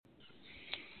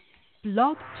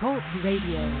Blog Talk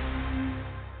Radio.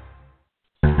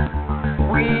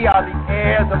 We are the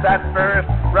heirs of that first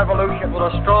revolution. Will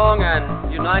a strong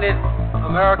and united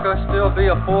America still be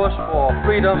a force for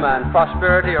freedom and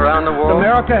prosperity around the world?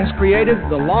 America has created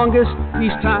the longest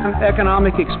peacetime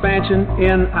economic expansion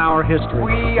in our history.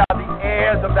 We are the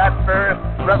heirs of that first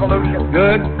revolution.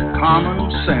 Good common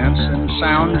sense and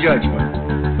sound judgment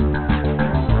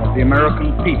of the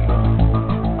American people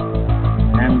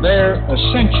and their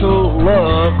essential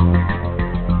love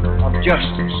of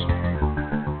justice.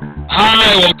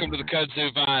 Hi, welcome to the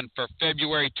Kudzu Vine for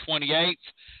February 28th,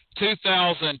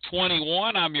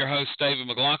 2021. I'm your host, David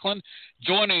McLaughlin.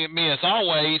 Joining me, as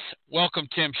always, welcome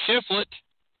Tim Shiflett.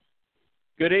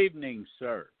 Good evening,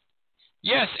 sir.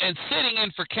 Yes, and sitting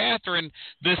in for Catherine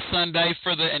this Sunday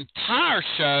for the entire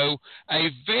show, a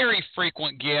very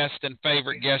frequent guest and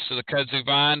favorite guest of the Kudzu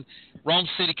Vine, Rome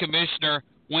City Commissioner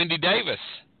Wendy Davis.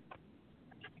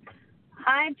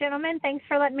 Hi, gentlemen. Thanks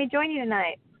for letting me join you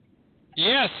tonight.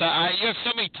 Yes, you have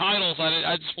so many titles.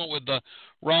 I just went with the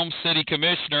Rome City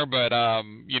Commissioner, but,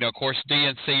 of course,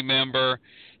 DNC member,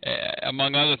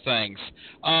 among other things.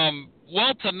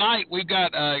 Well, tonight we've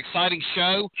got an exciting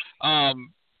show.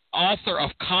 Author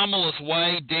of Kamala's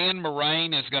Way, Dan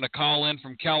Morain, is going to call in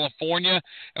from California,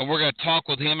 and we're going to talk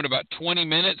with him in about 20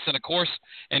 minutes. And, of course,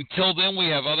 until then, we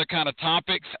have other kind of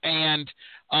topics. And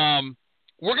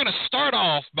we're going to start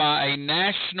off by a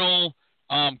national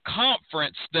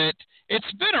conference that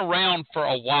it's been around for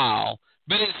a while,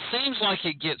 but it seems like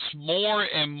it gets more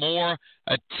and more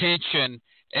attention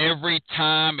every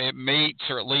time it meets,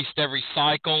 or at least every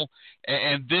cycle.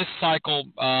 And this cycle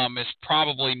is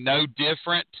probably no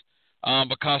different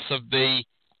because of the,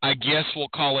 I guess we'll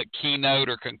call it keynote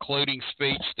or concluding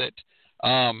speech that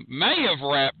may have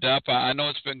wrapped up. I know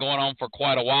it's been going on for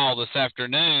quite a while this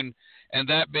afternoon, and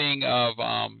that being of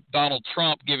Donald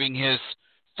Trump giving his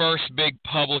first big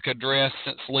public address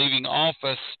since leaving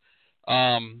office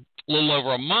a little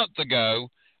over a month ago.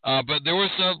 But there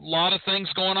was a lot of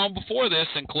things going on before this,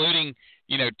 including,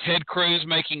 Ted Cruz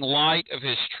making light of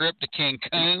his trip to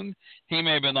Cancun. He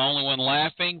may have been the only one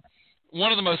laughing.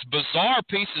 One of the most bizarre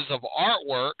pieces of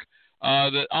artwork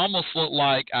that almost looked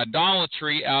like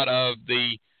idolatry out of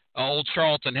the old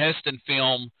Charlton Heston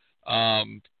film,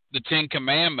 The Ten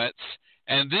Commandments.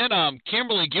 And then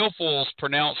Kimberly Guilfoyle's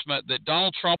pronouncement that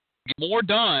Donald Trump would get more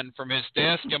done from his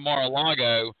desk in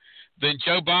Mar-a-Lago than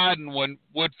Joe Biden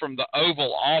would from the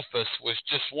Oval Office was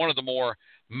just one of the more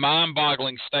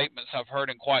mind-boggling statements I've heard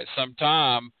in quite some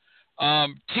time.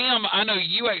 Tim, I know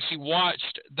you actually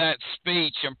watched that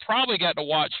speech and probably got to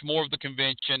watch more of the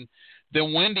convention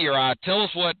than Wendy or I. Tell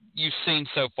us what you've seen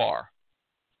so far.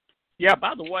 Yeah,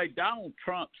 by the way, Donald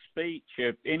Trump's speech,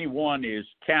 if anyone is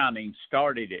counting,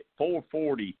 started at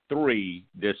 4:43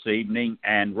 this evening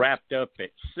and wrapped up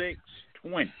at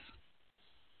 6:20.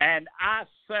 And I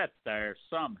sat there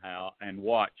somehow and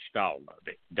watched all of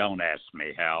it. Don't ask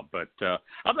me how, but I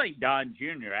think Don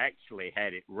Jr. actually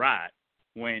had it right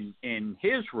when in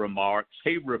his remarks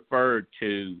he referred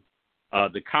to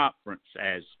the conference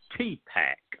as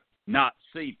TPAC, not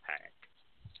CPAC.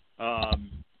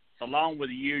 Along with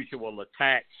the usual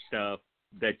attack stuff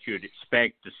that you'd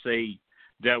expect to see,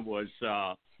 there was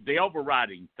the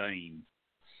overriding theme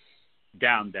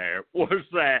down there was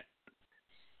that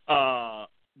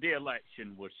the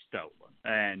election was stolen,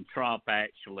 and Trump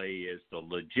actually is the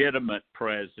legitimate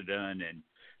president, and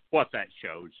what that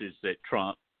shows is that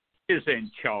Trump is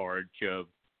in charge of,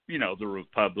 the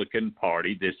Republican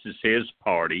Party. This is his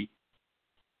party.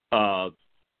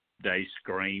 They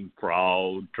scream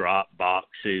fraud, drop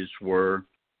boxes were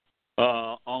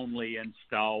only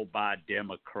installed by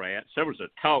Democrats. There was a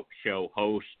talk show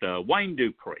host, Wayne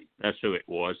Dupree, that's who it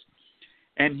was,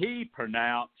 and he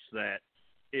pronounced that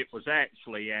it was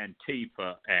actually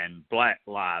Antifa and Black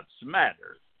Lives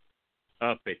Matter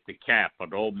up at the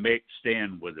Capitol, mixed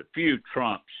in with a few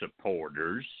Trump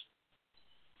supporters.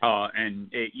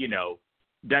 And,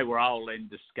 they were all in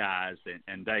disguise,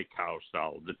 and they caused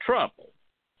all the trouble.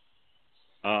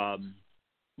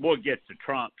 We'll get to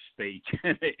Trump's speech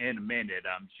in a minute,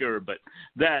 I'm sure, but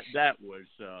that was,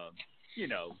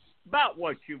 about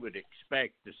what you would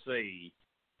expect to see,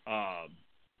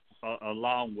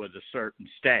 along with a certain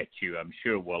statue. I'm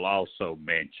sure we'll also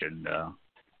mention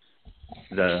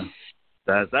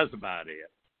that's about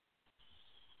it.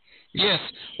 Yes.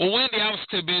 Well, Wendy, I was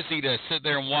too busy to sit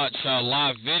there and watch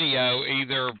live video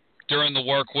either during the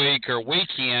work week or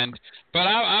weekend, but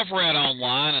I've read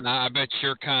online, and I bet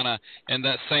you're kind of in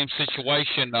that same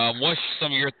situation. What's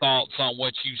some of your thoughts on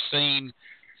what you've seen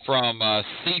from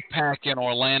CPAC in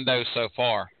Orlando so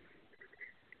far?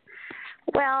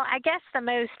 Well, I guess the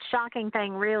most shocking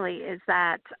thing really is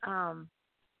that,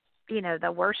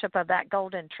 the worship of that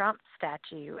golden Trump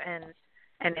statue. And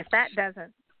if that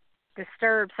doesn't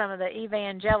disturb some of the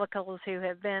evangelicals who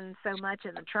have been so much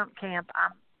in the Trump camp,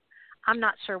 I'm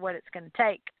not sure what it's going to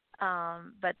take.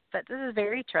 But this is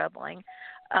very troubling.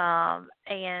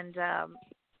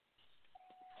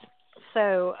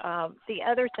 So the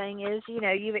other thing is,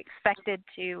 you expected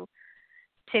to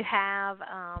have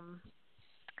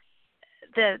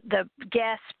the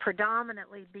guests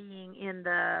predominantly being in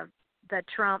the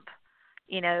Trump,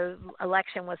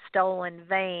 election was stolen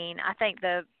vein. I think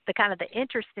the kind of the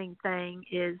interesting thing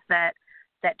is that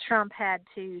Trump had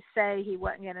to say he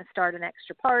wasn't going to start an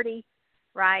extra party,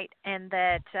 right? And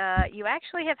that you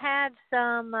actually have had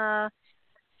some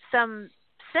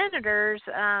senators,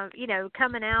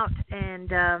 coming out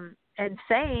and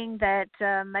saying that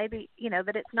maybe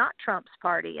that it's not Trump's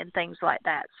party and things like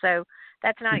that. So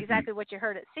that's not exactly what you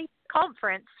heard at C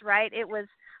conference, right? It was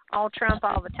all Trump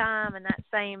all the time and that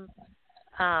same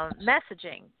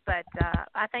messaging. But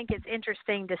I think it's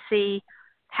interesting to see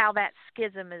how that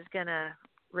schism is going to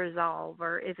resolve,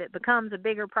 or if it becomes a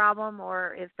bigger problem,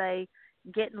 or if they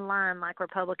get in line like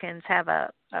Republicans have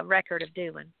a record of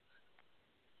doing.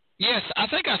 Yes, I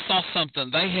think I saw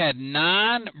something. They had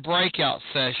 9 breakout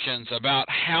sessions about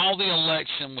how the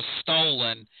election was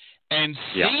stolen and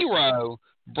 0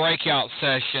 breakout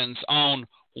sessions on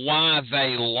why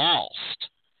they lost.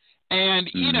 And,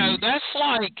 that's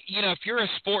like, if you're a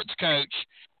sports coach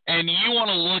and you want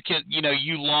to look at,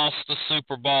 you lost the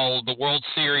Super Bowl, the World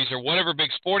Series, or whatever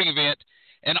big sporting event,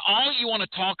 and all you want to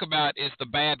talk about is the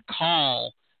bad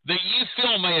call that you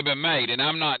feel may have been made. And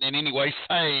I'm not in any way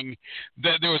saying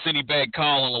that there was any bad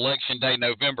call on Election Day,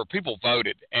 November. People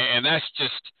voted, and that's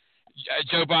just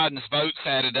Joe Biden's votes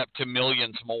added up to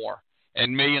millions more,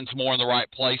 and millions more in the right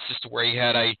places to where he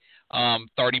had a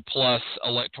 30-plus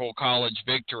electoral college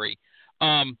victory.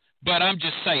 But I'm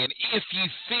just saying, if you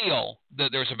feel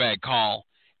that there's a bad call,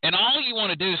 and all you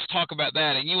want to do is talk about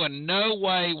that, and you in no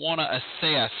way want to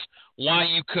assess why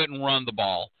you couldn't run the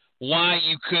ball, why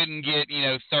you couldn't get,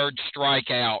 third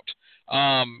strikeout,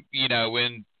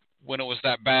 when it was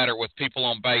that batter with people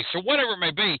on base or whatever it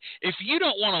may be, if you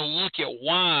don't want to look at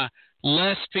why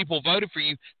less people voted for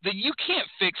you, then you can't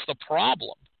fix the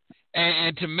problem.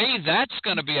 And to me, that's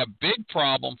going to be a big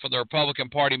problem for the Republican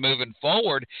Party moving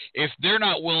forward if they're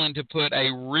not willing to put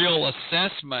a real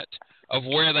assessment of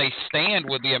where they stand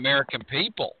with the American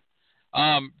people.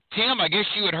 Tim, I guess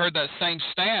you had heard that same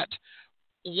stat.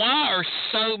 Why are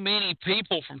so many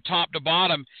people from top to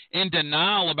bottom in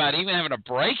denial about even having a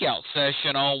breakout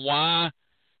session on why,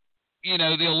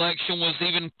 the election was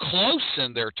even close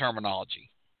in their terminology?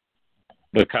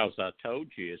 Because I told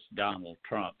you it's Donald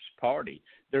Trump's party.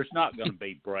 There's not going to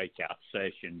be breakout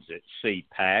sessions at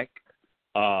CPAC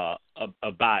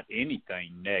about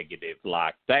anything negative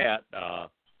like that.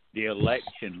 The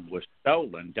election was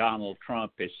stolen. Donald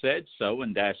Trump has said so,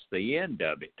 and that's the end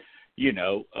of it.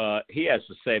 He has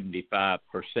a 75%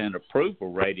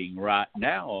 approval rating right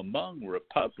now among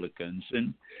Republicans.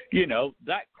 And,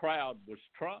 that crowd was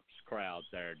Trump's crowd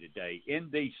there today. In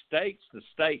these states, the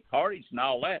state parties and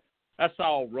all that, that's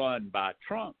all run by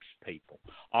Trump's people.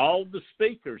 All the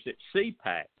speakers at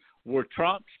CPAC were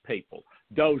Trump's people.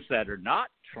 Those that are not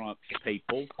Trump's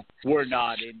people were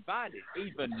not invited.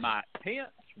 Even Mike Pence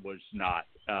was not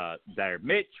there.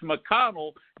 Mitch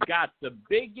McConnell got the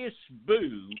biggest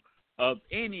boo of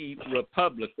any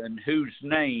Republican whose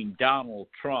name Donald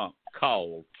Trump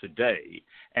called today,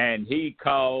 and he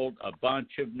called a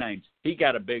bunch of names. He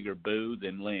got a bigger boo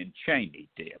than Lynn Cheney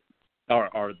did,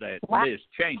 or that Liz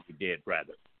Cheney did,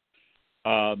 rather.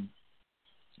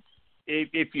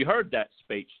 If you heard that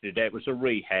speech today, it was a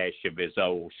rehash of his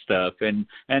old stuff, and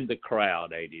the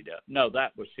crowd ate it up. No,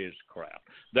 that was his crowd.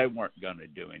 They weren't going to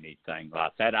do anything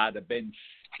like that. I'd have been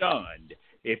stunned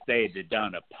if they had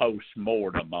done a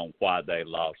post-mortem on why they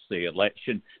lost the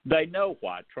election. They know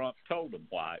why. Trump told them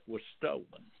why it was stolen.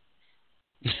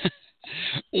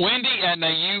 Wendy,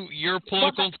 now you're a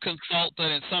political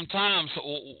consultant, and sometimes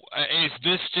is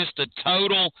this just a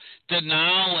total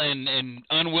denial and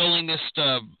unwillingness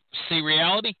to see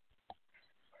reality?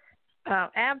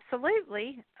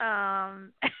 Absolutely.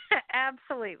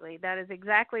 Absolutely. That is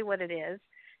exactly what it is.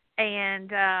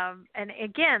 And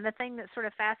again, the thing that's sort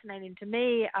of fascinating to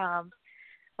me,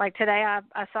 like today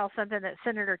I saw something that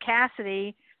Senator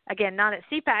Cassidy, again, not at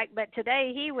CPAC, but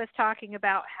today he was talking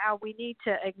about how we need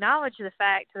to acknowledge the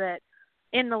fact that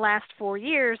in the last 4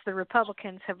 years, the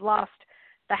Republicans have lost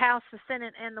the House, the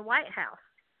Senate, and the White House,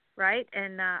 right?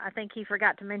 And I think he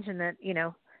forgot to mention that,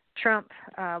 Trump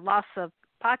lost the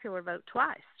popular vote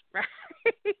twice,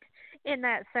 right, in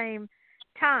that same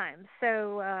time.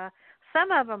 So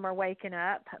some of them are waking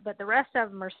up, but the rest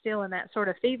of them are still in that sort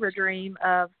of fever dream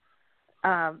of,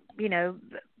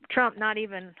 Trump not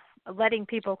even letting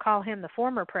people call him the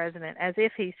former president as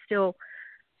if he's still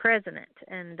president.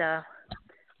 And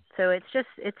so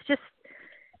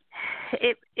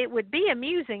it would be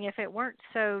amusing if it weren't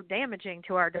so damaging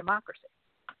to our democracy.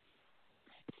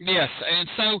 Yes, and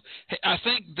so I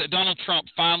think that Donald Trump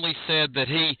finally said that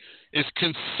he is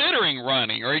considering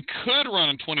running, or he could run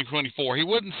in 2024. He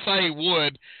wouldn't say he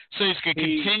would, so he's going to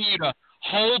continue to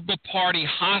hold the party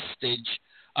hostage.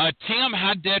 Tim,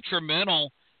 how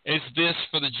detrimental is this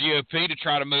for the GOP to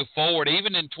try to move forward,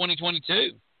 even in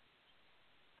 2022?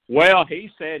 Well,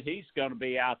 he said he's going to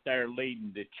be out there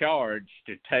leading the charge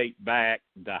to take back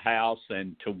the House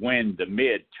and to win the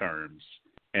midterms.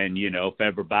 And, if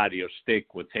everybody will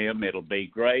stick with him, it'll be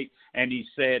great. And he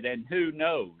said, and who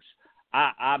knows,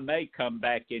 I may come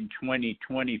back in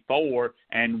 2024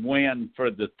 and win for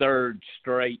the third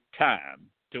straight time,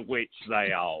 to which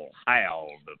they all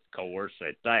howled, of course,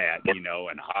 at that, and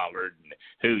hollered, and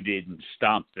who didn't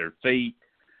stomp their feet.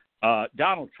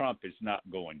 Donald Trump is not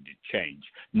going to change.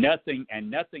 Nothing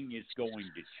is going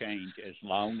to change as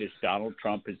long as Donald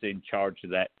Trump is in charge of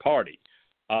that party.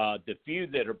 The few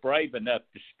that are brave enough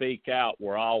to speak out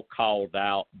were all called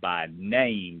out by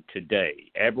name today.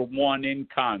 Everyone in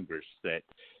Congress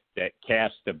that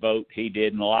cast a vote he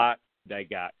didn't like, they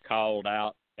got called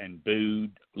out and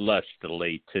booed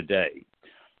lustily today.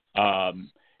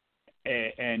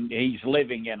 And he's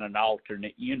living in an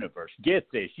alternate universe. Get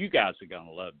this, you guys are going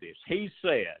to love this. He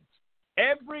said,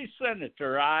 every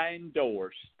senator I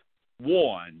endorsed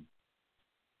won.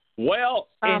 Well,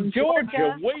 in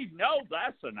Georgia, we know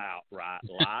that's an outright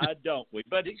lie, don't we?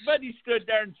 But he stood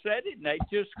there and said it, and they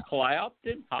just clapped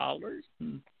and hollered.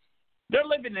 They're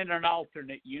living in an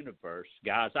alternate universe,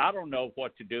 guys. I don't know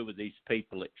what to do with these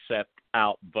people except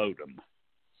outvote them.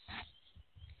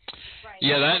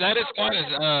 Yeah, that is quite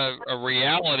a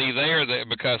reality there,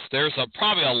 because there's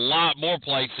probably a lot more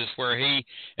places where he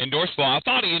endorsed. Well, I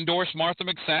thought he endorsed Martha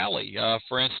McSally,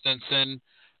 for instance, in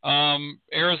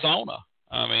Arizona.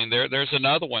 I mean, there's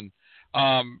another one.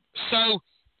 So,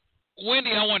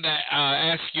 Wendy, I wanted to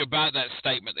ask you about that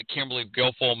statement that Kimberly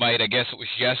Guilfoyle made, I guess it was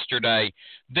yesterday,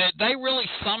 that they really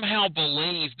somehow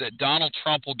believe that Donald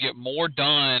Trump will get more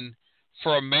done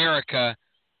for America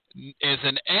as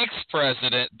an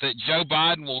ex-president that Joe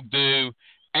Biden will do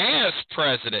as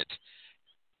president.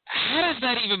 How does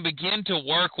that even begin to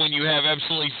work when you have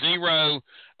absolutely zero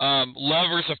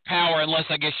levers of power, unless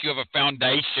I guess you have a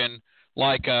foundation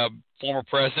like former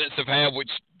presidents have had, which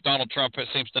Donald Trump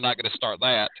seems to not going to start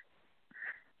that?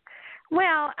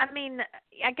 Well, I mean,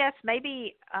 I guess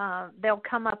maybe they'll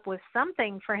come up with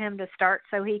something for him to start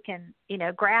so he can,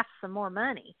 grasp some more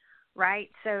money, right?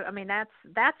 So, I mean, that's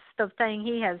the thing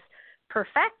he has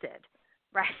perfected,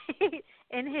 right?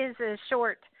 In his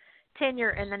short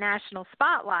tenure in the national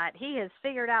spotlight, he has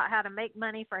figured out how to make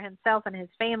money for himself and his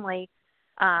family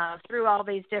through all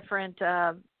these different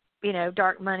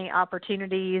dark money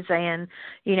opportunities, and,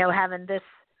 having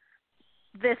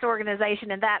this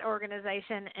organization and that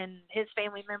organization, and his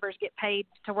family members get paid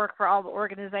to work for all the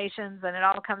organizations, and it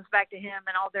all comes back to him,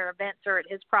 and all their events are at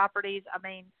his properties. I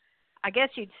mean, I guess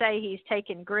you'd say he's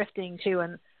taken grifting to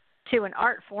an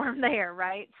art form there,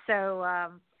 right? So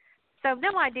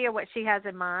no idea what she has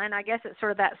in mind. I guess it's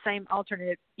sort of that same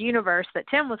alternate universe that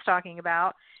Tim was talking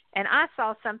about, and I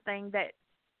saw something that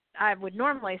I would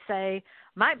normally say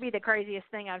might be the craziest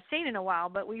thing I've seen in a while,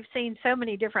 but we've seen so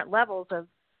many different levels of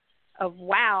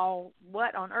wow,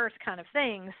 what on earth kind of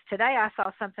things. Today I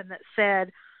saw something that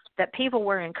said that people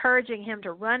were encouraging him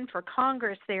to run for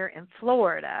Congress there in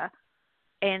Florida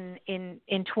in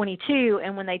 22,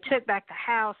 and when they took back the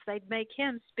House, they'd make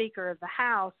him Speaker of the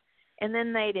House, and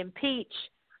then they'd impeach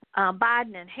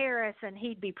Biden and Harris, and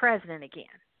he'd be president again.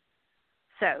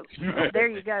 So there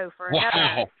you go for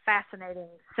another fascinating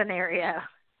scenario.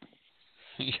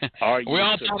 We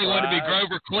all probably want to be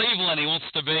Grover Cleveland. He wants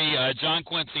to be John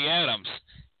Quincy Adams.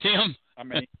 Tim? I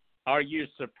mean, are you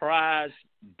surprised?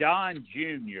 Don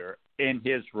Jr. in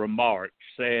his remarks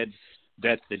said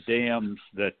that the Dems,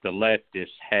 that the leftists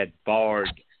had barred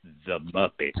the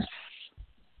Muppets.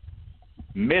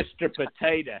 Mr.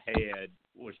 Potato Head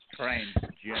was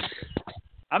transgender.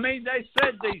 I mean, they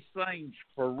said these things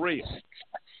for real.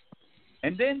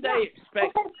 And then they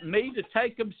expect me to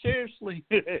take them seriously.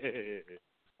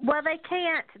 Well, they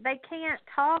can't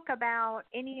talk about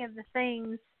any of the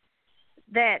things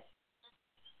that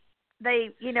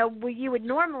you would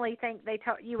normally think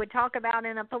you would talk about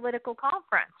in a political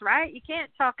conference, right? You can't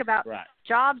talk about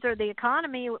jobs or the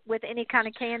economy with any kind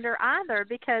of candor either,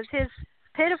 because his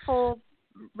pitiful,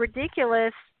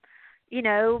 ridiculous,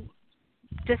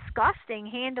 disgusting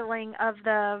handling of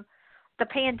the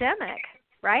pandemic,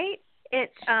 right?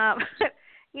 It,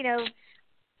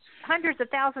 hundreds of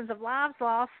thousands of lives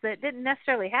lost that didn't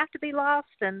necessarily have to be lost,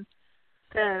 and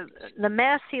the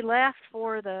mess he left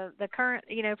for the current,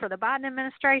 for the Biden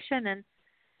administration. And,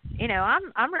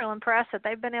 I'm real impressed that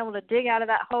they've been able to dig out of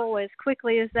that hole as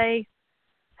quickly as they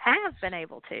have been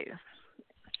able to.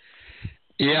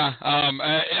 Yeah.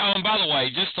 By the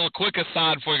way, just a quick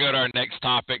aside before we go to our next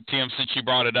topic, Tim, since you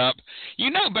brought it up,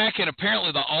 back in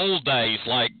apparently the old days,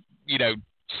 like,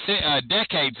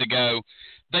 decades ago,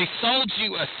 they sold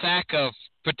you a sack of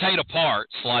potato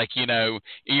parts, like,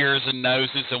 ears and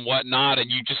noses and whatnot, and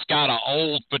you just got an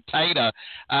old potato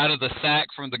out of the sack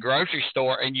from the grocery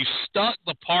store, and you stuck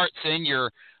the parts in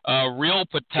your real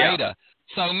potato. Yeah.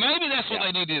 So maybe that's what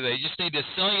they need to do. They just need to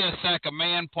sell you a sack of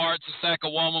man parts, a sack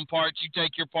of woman parts. You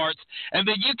take your parts, and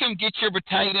then you can get your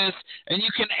potatoes, and you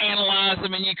can analyze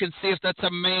them, and you can see if that's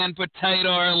a man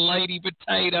potato or a lady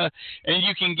potato, and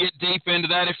you can get deep into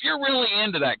that. If you're really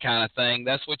into that kind of thing,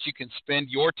 that's what you can spend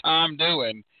your time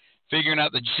doing, figuring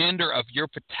out the gender of your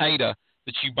potato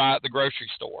that you buy at the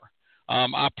grocery store.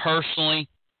 I personally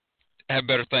have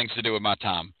better things to do with my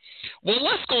time. Well,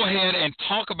 let's go ahead and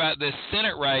talk about this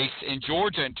Senate race in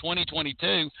Georgia in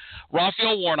 2022.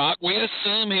 Raphael Warnock, we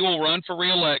assume he will run for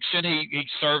re-election. He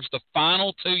serves the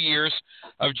final 2 years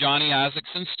of Johnny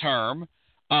Isaacsen's term.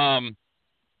 And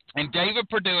David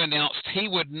Perdue announced he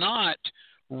would not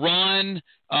run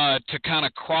to kind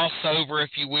of cross over,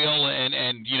 if you will,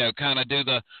 and kind of do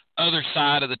the other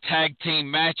side of the tag team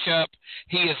matchup.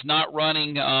 He is not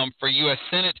running for U.S.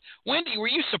 Senate. Wendy, were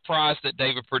you surprised that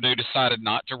David Perdue decided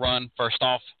not to run, first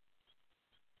off?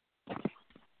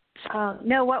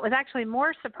 No, what was actually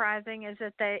more surprising is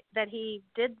that he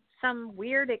did some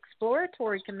weird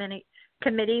exploratory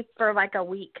committee for like a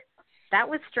week. That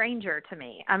was stranger to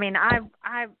me. I mean,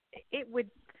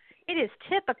 it is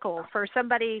typical for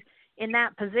somebody in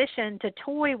that position to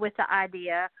toy with the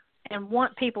idea and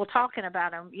want people talking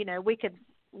about them. We could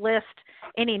list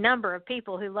any number of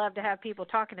people who love to have people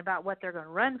talking about what they're going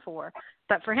to run for.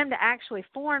 But for him to actually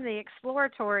form the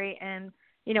exploratory and,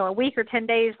 a week or 10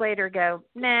 days later go,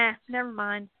 nah, never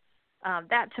mind,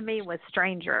 that to me was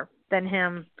stranger than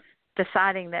him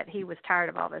deciding that he was tired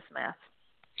of all this mess.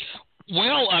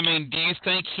 Well, I mean, do you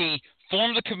think he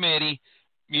formed the committee,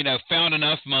 found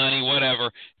enough money,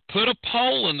 whatever, put a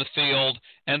poll in the field,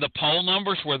 and the poll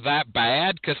numbers were that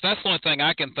bad? Because that's the only thing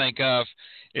I can think of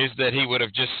is that he would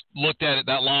have just looked at it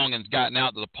that long and gotten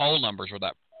out that the poll numbers were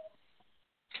that.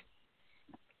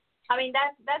 I mean,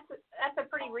 that's a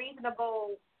pretty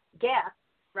reasonable guess,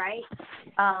 right?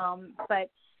 But,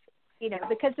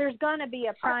 because there's going to be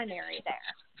a primary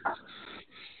there.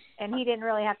 And he didn't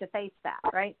really have to face that,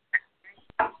 right?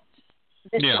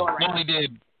 Well, he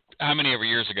did how many ever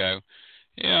years ago?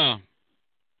 Yeah.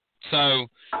 So,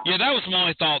 that was my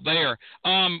only thought there.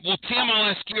 Well, Tim, I'll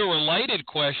ask you a related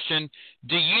question.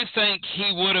 Do you think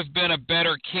he would have been a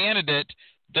better candidate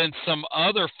than some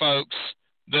other folks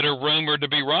that are rumored to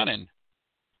be running?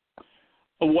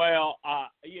 Well,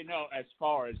 as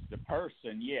far as the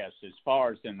person, yes. As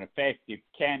far as an effective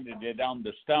candidate on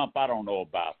the stump, I don't know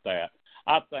about that.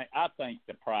 I think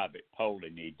the private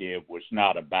polling he did was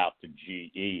not about the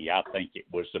GE. I think it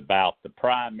was about the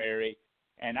primary,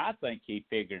 and I think he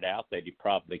figured out that he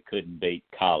probably couldn't beat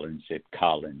Collins if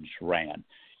Collins ran.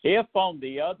 If, on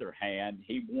the other hand,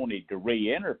 he wanted to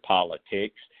re-enter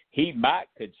politics, he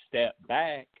could step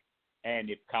back,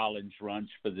 and if Collins runs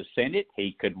for the Senate,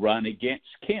 he could run against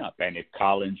Kemp, and if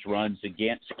Collins runs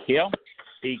against Kemp,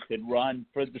 he could run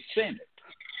for the Senate.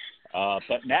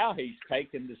 But now he's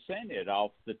taken the Senate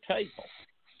off the table,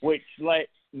 which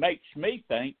makes me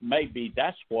think maybe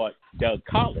that's what Doug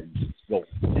Collins is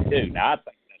going to do. Now, I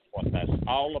think that's what that's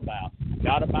all about,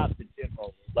 not about the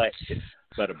general election,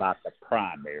 but about the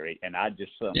primary. And I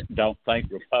just don't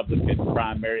think Republican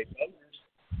primary voters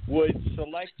would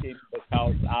select him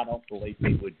because I don't believe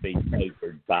he would be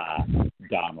favored by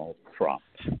Donald Trump.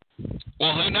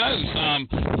 Well, who knows?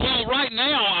 Well, right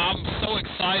now, I'm so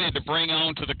excited to bring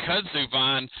on to the kudzu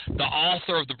vine the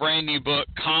author of the brand new book,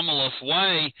 Kamala's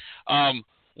Way.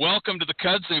 Welcome to the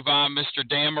kudzu vine, Mr.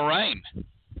 Dan Morain.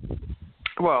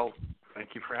 Well, thank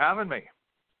you for having me.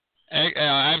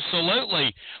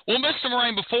 Absolutely. Well, Mr.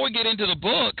 Morain, before we get into the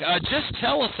book, just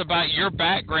tell us about your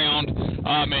background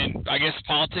in, I guess,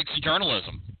 politics and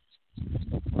journalism.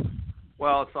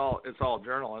 Well, it's all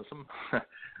journalism.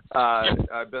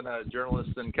 I've been a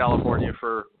journalist in California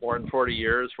for more than 40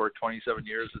 years, worked 27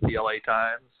 years at the LA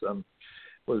Times,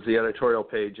 was the editorial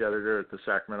page editor at the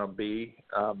Sacramento Bee,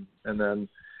 and then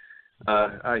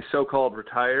I so-called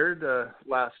retired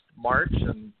last March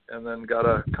and then got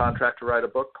a contract to write a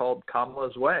book called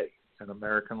Kamala's Way, An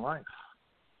American Life.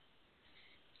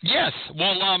 Yes.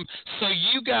 Well, so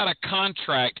you got a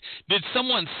contract. Did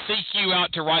someone seek you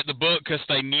out to write the book because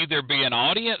they knew there'd be an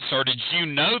audience, or did you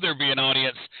know there'd be an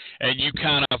audience and you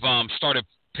kind of started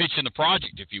pitching the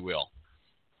project, if you will?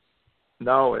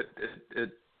 No,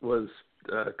 it was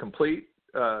complete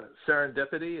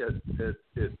serendipity.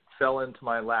 It fell into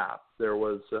my lap. There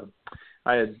was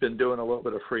I had been doing a little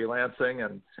bit of freelancing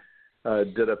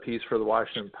and did a piece for the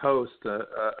Washington Post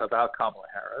about Kamala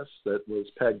Harris that was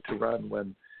pegged to run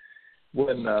when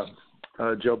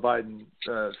Joe Biden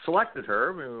selected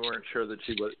her. I mean, we weren't sure that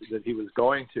he was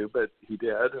going to, but he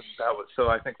did, and that was so.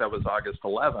 I think that was August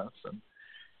 11th,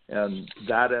 and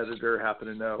that editor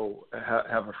happened to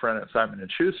have a friend at Simon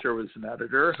 & Schuster was an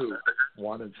editor who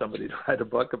wanted somebody to write a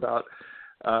book about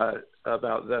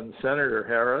then Senator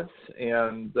Harris,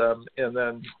 and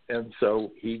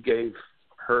so he gave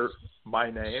her my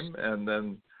name, and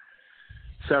then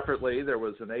separately there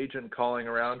was an agent calling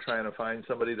around trying to find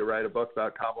somebody to write a book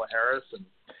about Kamala Harris,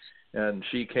 and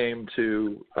she came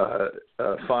to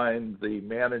find the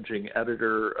managing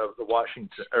editor of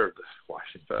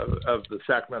of the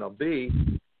Sacramento Bee,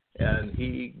 and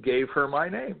he gave her my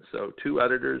name. So two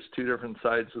editors, two different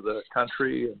sides of the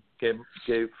country, and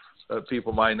gave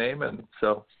people my name, and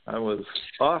so I was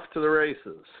off to the races,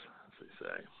 as they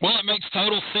say. Well, it makes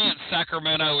total sense.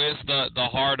 Sacramento is the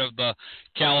heart of the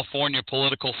California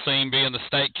political scene, being the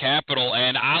state capital,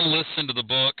 and I listened to the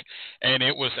book, and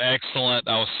it was excellent.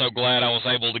 I was so glad I was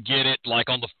able to get it. Like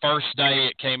on the first day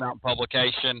it came out in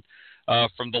publication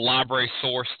from the library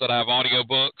source that I have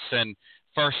audiobooks, and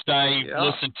first day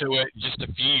listened to it, just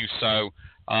a few, so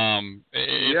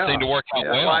it seemed to work out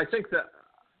well. Well, I think that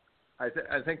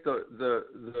I think the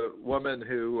woman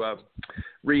who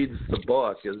reads the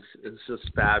book is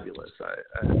just fabulous.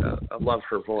 I love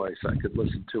her voice. I could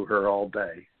listen to her all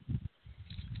day.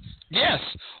 Yes.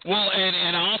 Well,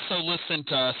 and I also listened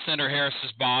to Senator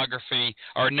Harris's biography,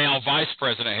 or now Vice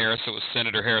President Harris. It was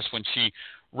Senator Harris when she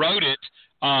wrote it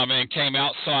and came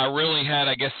out. So I really had,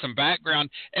 I guess, some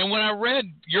background. And when I read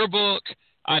your book,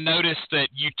 I noticed that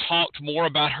you talked more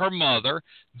about her mother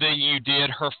than you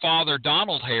did her father,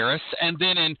 Donald Harris. And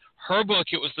then in her book,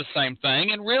 it was the same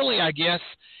thing. And really, I guess,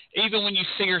 even when you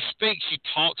see her speak, she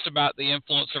talks about the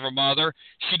influence of her mother.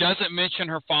 She doesn't mention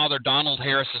her father, Donald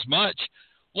Harris, as much.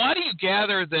 Why do you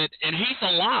gather that, and he's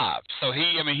alive, so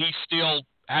he's still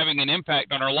having an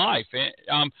impact on her life.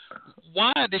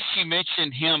 Why does she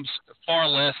mention him far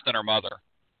less than her mother?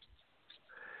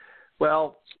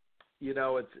 Well,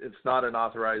 it's not an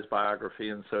authorized biography,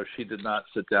 and so she did not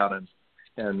sit down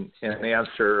and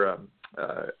answer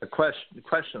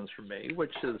questions from me,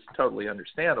 which is totally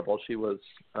understandable. She was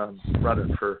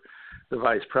running for the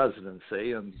vice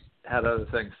presidency and had other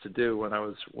things to do when I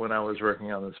was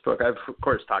working on this book. I've of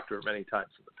course talked to her many times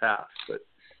in the past, but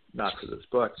not for this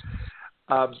book.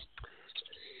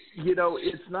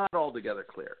 It's not altogether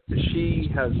clear.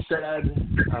 She has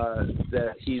said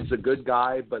that he's a good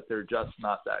guy, but they're just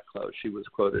not that close. She was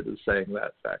quoted as saying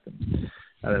that back in,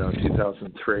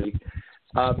 2003.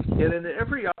 And in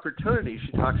every opportunity,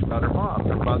 she talks about her mom.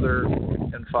 Her mother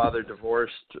and father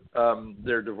divorced.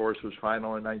 Their divorce was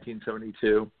final in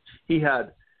 1972. He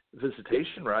had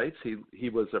visitation rights. He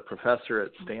was a professor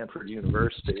at Stanford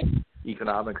University,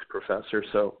 economics professor,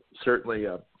 so certainly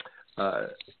an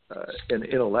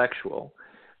intellectual.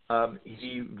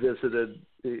 He visited.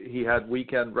 He had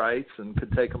weekend rights and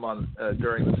could take them on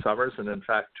during the summers, and in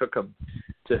fact took them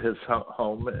to his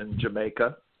home in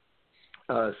Jamaica.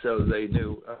 So they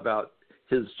knew about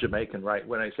his Jamaican right.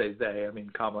 When I say they, I mean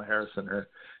Kamala Harris and her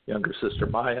younger sister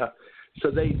Maya. So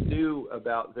they knew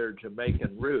about their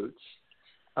Jamaican roots.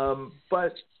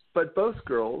 But both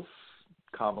girls,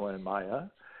 Kamala and Maya,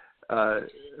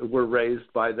 were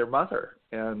raised by their mother,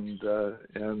 and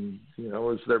it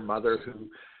was their mother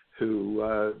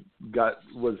who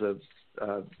was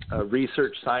a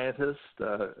research scientist,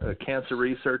 a cancer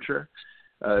researcher.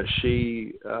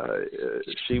 She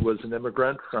was an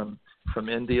immigrant from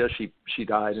India. She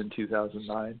died in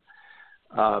 2009.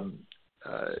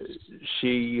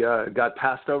 She got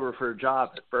passed over for a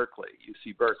job at Berkeley,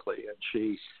 UC Berkeley, and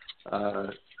she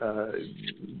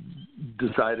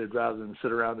decided rather than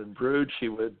sit around and brood, she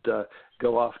would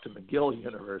go off to McGill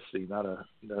University, not a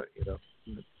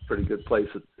pretty good place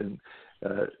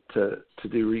to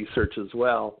do research as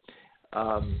well.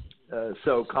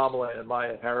 So Kamala and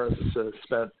Maya Harris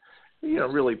spent,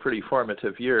 really pretty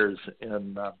formative years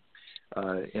in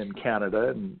Canada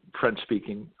and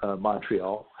French-speaking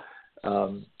Montreal,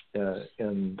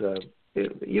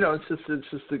 it's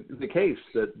just the case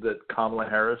that Kamala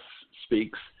Harris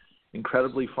speaks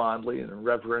incredibly fondly and in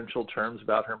reverential terms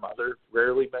about her mother,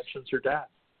 rarely mentions her dad.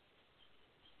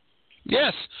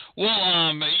 Yes.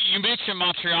 Well, you mentioned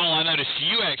Montreal. I noticed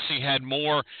you actually had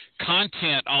more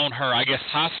content on her, I guess,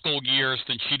 high school years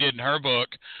than she did in her book.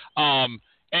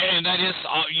 And that is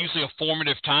usually a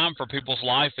formative time for people's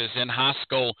life is in high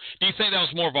school. Do you think that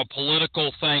was more of a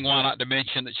political thing? Why not to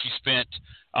mention that she spent,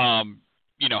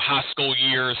 high school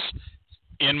years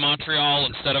in Montreal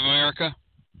instead of America?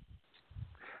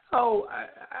 Oh,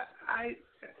 I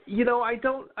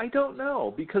don't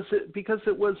know because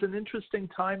it was an interesting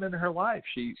time in her life.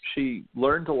 She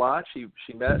learned a lot. She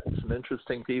met some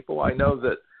interesting people. I know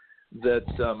that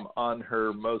on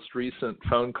her most recent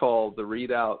phone call, the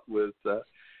readout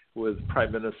with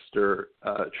Prime Minister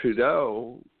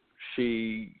Trudeau,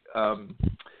 she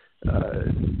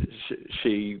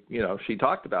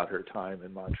talked about her time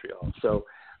in Montreal. So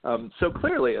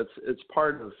clearly it's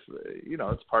part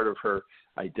of her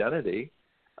identity.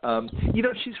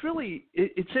 She's really,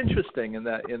 it's interesting in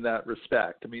that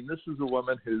respect. I mean, this is a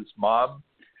woman whose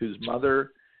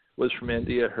mother was from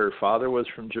India, her father was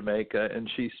from Jamaica, and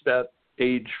she spent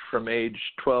from age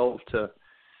 12 to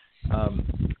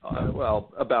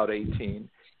about 18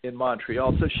 in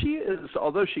Montreal. So she is,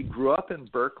 although she grew up in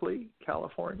Berkeley,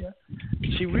 California,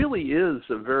 she really is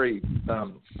a very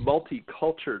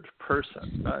multicultural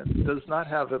person. Does not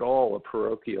have at all a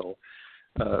parochial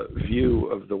view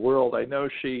of the world. I know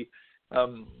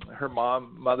her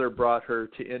mother brought her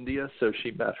to India, so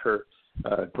she met her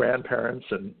grandparents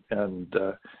and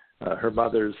her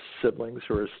mother's siblings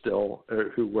who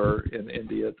were in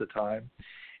India at the time.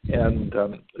 And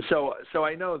so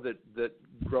I know that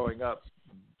growing up,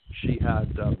 she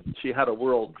had a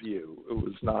world view.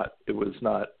 It was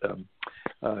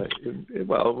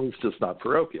just not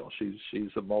parochial.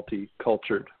 She's a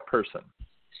multicultural person.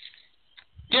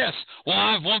 Yes. Well,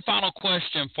 I have one final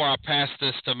question before I pass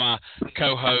this to my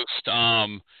co-host,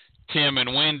 Tim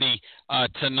and Wendy,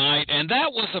 tonight, and that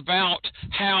was about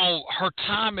how her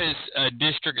time as a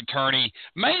district attorney,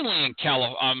 mainly in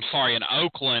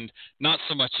Oakland, not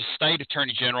so much as state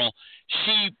attorney general.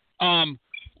 She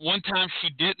one time she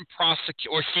didn't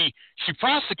prosecute, or she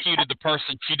prosecuted the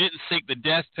person. She didn't seek the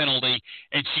death penalty,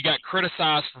 and she got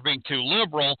criticized for being too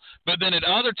liberal. But then at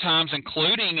other times,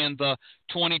 including in the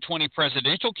 2020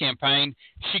 presidential campaign,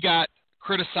 she got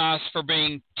criticized for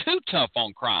being too tough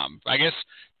on crime, I guess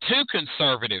too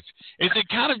conservative. Is it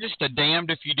kind of just a damned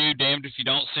if you do, damned if you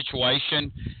don't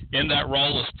situation in that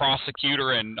role as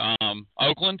prosecutor in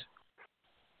Oakland?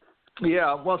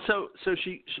 Yeah, well, so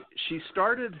she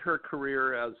started her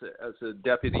career as a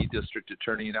deputy district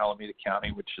attorney in Alameda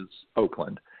County, which is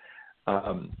Oakland.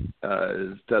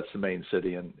 That's the main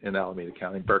city in Alameda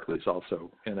County. Berkeley's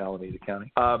also in Alameda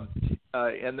County.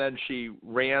 And then she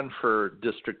ran for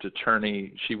district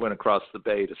attorney. She went across the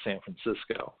bay to San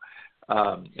Francisco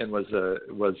and was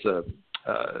a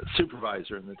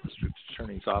supervisor in the district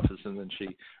attorney's office. And then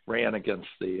she ran against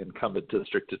the incumbent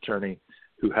district attorney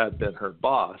who had been her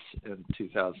boss in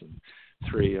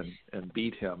 2003 and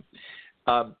beat him.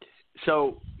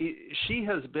 So she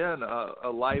has been a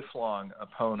lifelong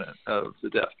opponent of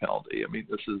the death penalty. I mean,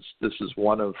 this is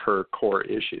one of her core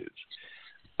issues.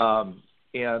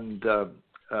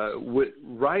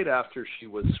 Right after she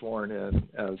was sworn in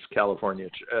as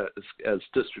as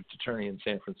district attorney in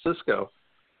San Francisco,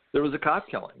 there was a cop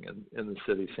killing in the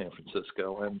city of San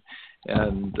Francisco,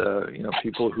 and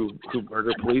people who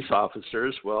murder police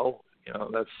officers. Well,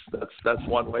 that's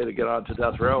one way to get onto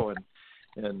death row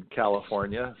in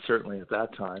California, certainly at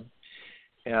that time.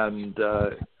 And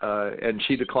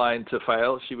she declined to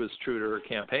file. She was true to her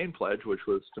campaign pledge, which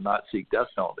was to not seek death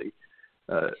penalty,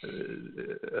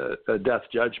 a death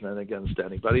judgment against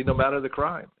anybody, no matter the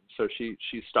crime. So she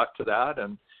stuck to that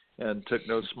and took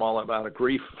no small amount of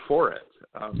grief for it,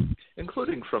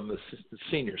 including from the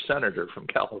senior senator from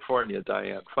California,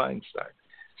 Dianne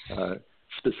Feinstein,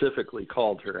 specifically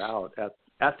called her out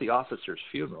at the officer's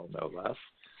funeral, no less,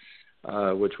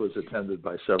 which was attended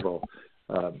by several,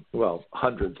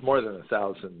 hundreds, more than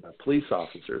 1,000 police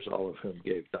officers, all of whom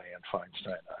gave Dianne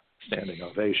Feinstein a standing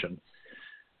ovation,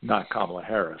 not Kamala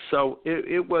Harris. So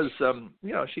it was,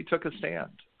 she took a stand.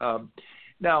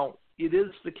 Now, it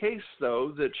is the case,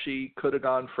 though, that she could have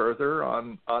gone further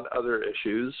on other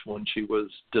issues when she was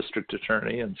district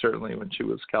attorney and certainly when she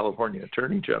was California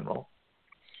Attorney General,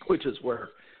 which is where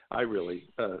I really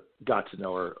got to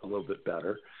know her a little bit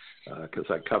better. because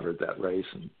I covered that race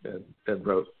and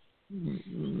wrote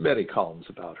many columns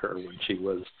about her when she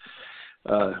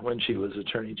was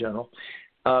Attorney General.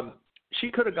 She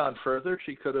could have gone further.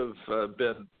 She could have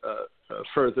been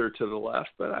further to the left,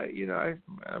 but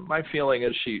my feeling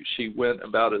is she went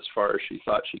about as far as she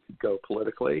thought she could go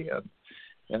politically,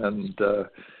 and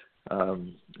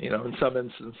in some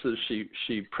instances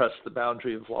she pressed the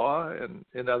boundary of law, and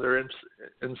in other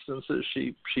instances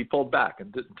she pulled back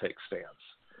and didn't take stance.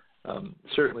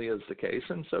 Certainly is the case,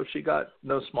 and so she got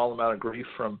no small amount of grief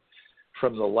from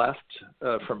the left,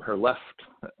 from her left,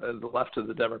 the left of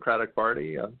the Democratic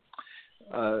Party,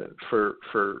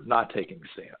 for not taking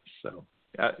stance. So,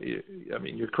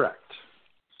 you're correct.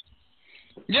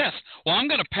 Yes. Well, I'm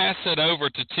going to pass it over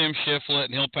to Tim Shiflett,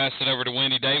 and he'll pass it over to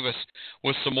Wendy Davis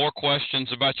with some more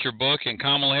questions about your book and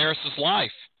Kamala Harris's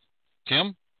life.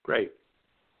 Tim? Great.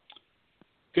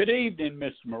 Good evening,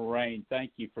 Mr. Morain.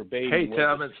 Thank you for being Hey, with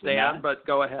Tim, us it's Dan, but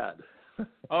go ahead.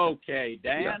 Okay,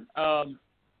 Dan. Yeah.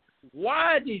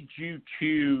 Why did you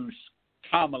choose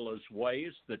Kamala's Way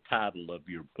as the title of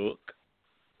your book?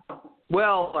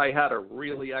 Well, I had a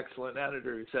really excellent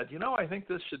editor who said, I think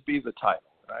this should be the title.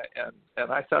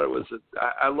 And I thought it was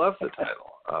I love the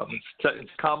title.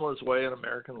 It's Kamala's Way in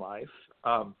American Life.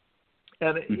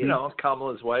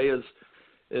 Kamala's Way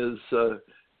is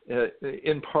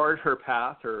in part her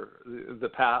path, or the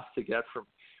path to get from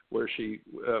where she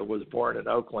was born in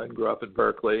Oakland, grew up in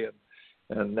Berkeley,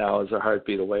 and now is a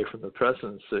heartbeat away from the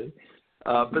presidency.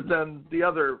 But then the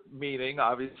other meaning,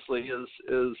 obviously,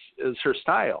 is her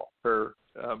style, her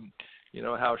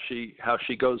how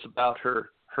she goes about her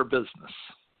business.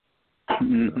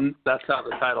 Mm-hmm. That's how the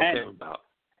title came about.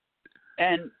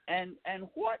 And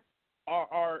what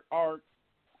are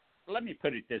let me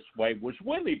put it this way: was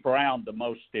Willie Brown the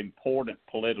most important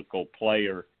political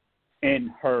player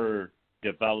in her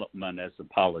development as a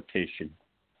politician?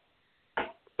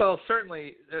 Well,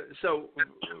 certainly. So,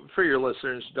 for your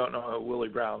listeners who don't know who Willie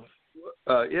Brown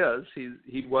is,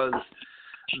 he was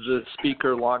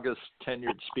the longest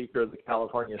tenured Speaker of the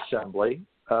California Assembly.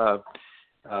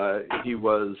 He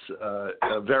was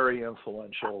a very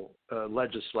influential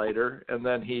legislator, and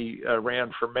then he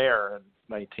ran for mayor in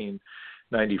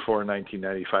 1994 and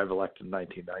 1995, elected in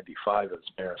 1995 as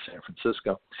mayor of San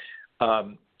Francisco.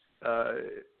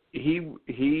 He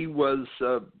was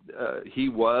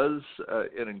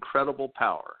an incredible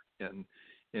power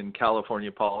in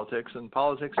California politics and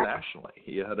politics nationally.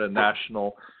 He had a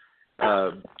national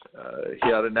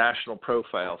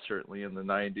profile, certainly in the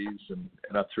 90s and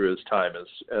up through his time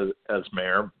as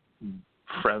mayor,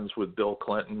 friends with Bill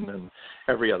Clinton and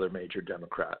every other major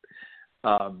Democrat.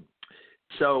 And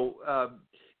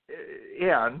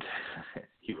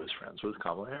he was friends with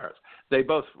Kamala Harris. They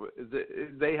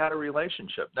had a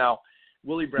relationship. Now,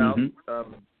 Willie Brown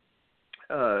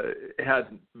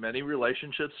had many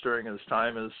relationships during his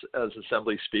time as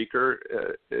Assembly Speaker.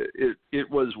 It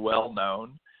was well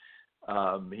known.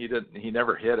 He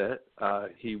never hid it.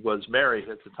 He was married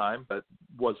at the time, but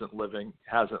hasn't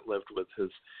lived with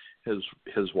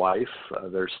his wife.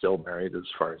 They're still married as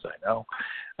far as I know.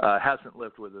 Hasn't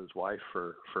lived with his wife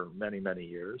for many, many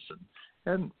years.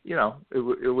 And it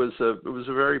was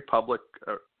a very public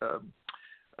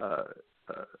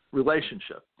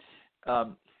relationship.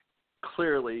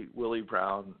 Clearly, Willie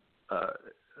Brown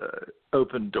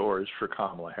opened doors for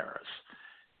Kamala Harris.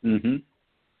 Mm-hmm.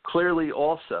 Clearly,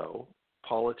 also,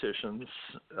 politicians,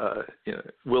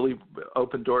 Willie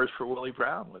opened doors for Willie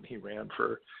Brown when he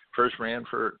first ran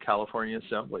for California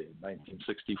Assembly in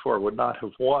 1964. Would not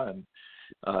have won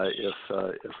if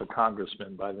a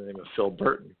congressman by the name of Phil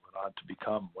Burton went on to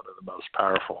become one of the most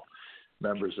powerful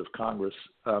members of Congress,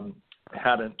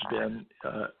 hadn't been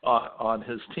on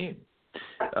his team,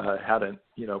 hadn't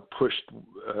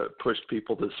pushed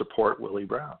people to support Willie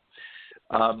Brown.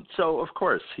 So of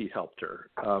course he helped her.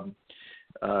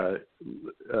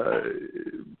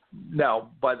 Now,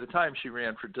 by the time she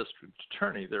ran for district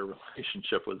attorney, their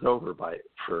relationship was over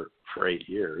for 8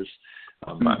 years.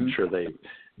 I'm sure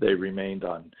they remained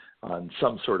on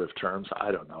some sort of terms.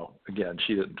 I don't know. Again,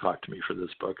 she didn't talk to me for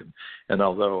this book, and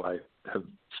although I have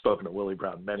spoken to Willie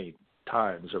Brown many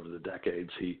times over the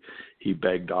decades, he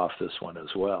begged off this one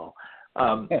as well.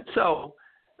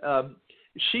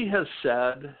 She has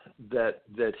said that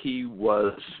he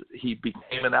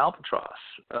became an albatross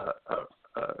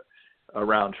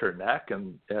around her neck,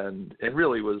 and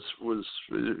really was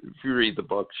if you read the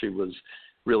book, she was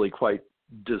really quite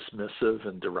dismissive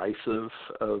and derisive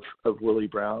of Willie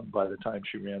Brown by the time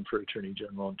she ran for Attorney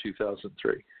General in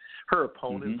 2003. Her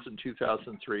opponents in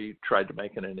 2003 tried to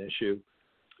make it an issue.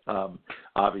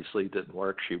 Obviously didn't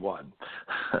work. She won.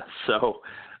 So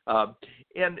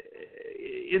And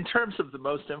in terms of the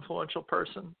most influential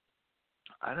person,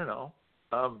 I don't know.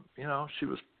 She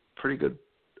was pretty good.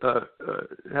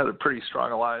 Had a pretty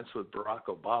strong alliance with Barack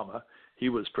Obama. He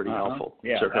was pretty helpful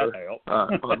to her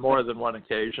on more than one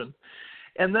occasion.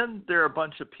 And then there are a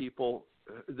bunch of people.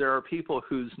 There are people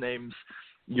whose names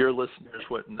your listeners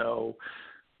wouldn't know.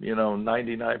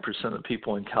 99% of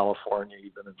people in California,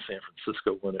 even in San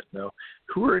Francisco, wouldn't know,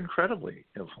 who are incredibly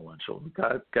influential.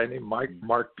 A guy named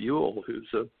Mark Buell,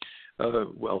 who's a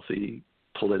wealthy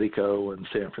Politico in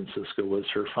San Francisco, was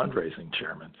her fundraising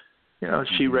chairman.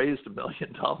 She raised $1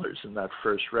 million in that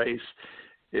first race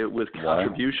with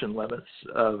contribution limits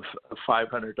of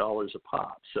 $500 a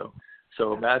pop.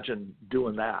 So imagine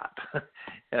doing that.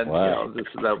 And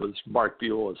that was Mark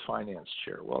Buell as finance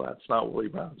chair. Well, that's not Willie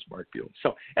Brown's Mark Buell.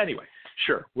 So anyway,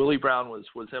 sure, Willie Brown was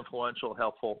influential,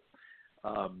 helpful.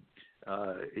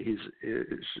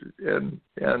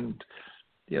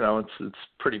 It's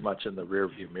pretty much in the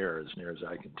rearview mirror as near as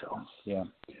I can tell. Yeah.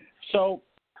 So.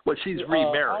 Well, she's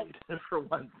remarried for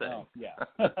one thing. Oh, yeah.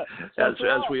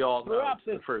 as we all know,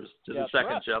 the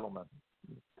second gentleman.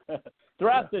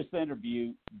 Throughout this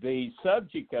interview, the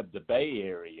subject of the Bay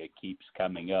Area keeps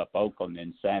coming up, Oakland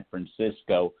and San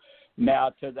Francisco.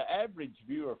 Now, to the average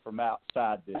viewer from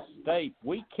outside this state,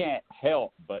 we can't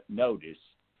help but notice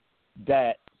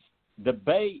that the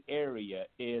Bay Area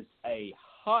is a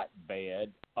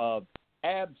hotbed of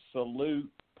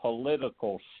absolute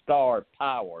political star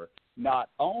power, not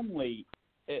only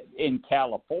in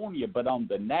California, but on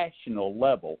the national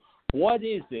level. What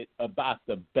is it about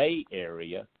the Bay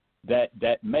Area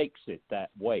that makes it that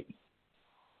way?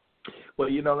 Well,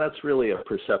 that's really a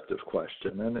perceptive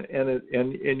question,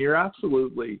 and you're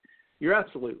absolutely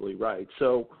right.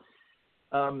 So,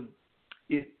 so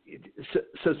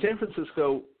San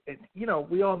Francisco,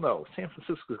 we all know San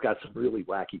Francisco's got some really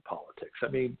wacky politics. I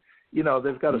mean,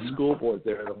 they've got a school board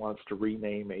there that wants to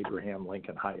rename Abraham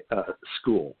Lincoln High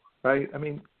School, right? I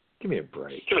mean, give me a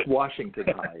break. Washington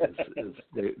High is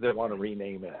they want to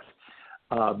rename it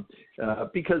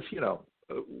because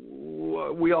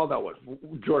we all know what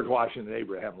George Washington and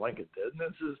Abraham Lincoln did, and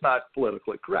this is not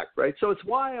politically correct, right? So it's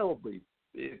wildly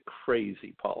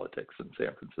crazy politics in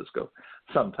San Francisco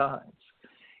sometimes.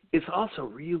 It's also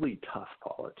really tough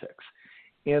politics.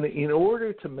 And in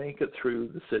order to make it through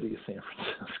the city of San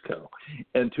Francisco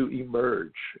and to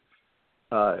emerge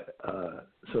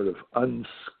sort of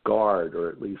unscarred, or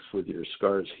at least with your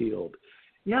scars healed,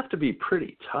 you have to be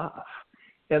pretty tough.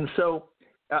 And so,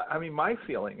 my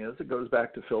feeling is it goes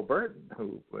back to Phil Burton,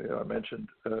 who I mentioned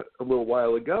a little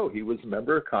while ago. He was a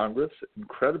member of Congress,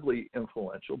 incredibly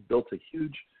influential, built a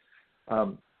huge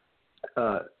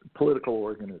political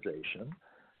organization.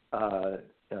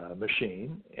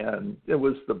 Machine, and it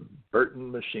was the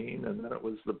Burton machine, and then it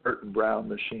was the Burton Brown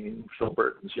machine. Phil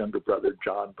Burton's younger brother,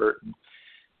 John Burton,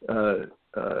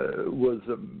 was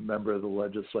a member of the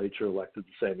legislature, elected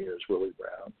the same year as Willie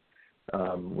Brown.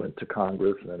 Went to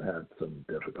Congress and then had some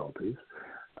difficulties,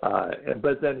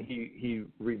 but then he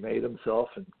remade himself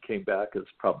and came back as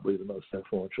probably the most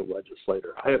influential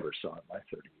legislator I ever saw in my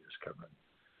 30 years covering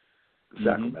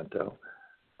Sacramento.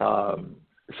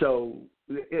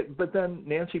 But then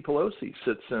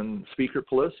Speaker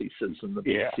Pelosi sits in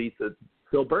the seat that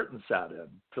Phil Burton sat in.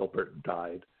 Phil Burton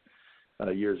died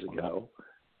years ago.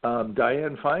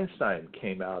 Dianne Feinstein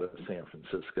came out of San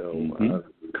Francisco.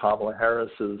 Kamala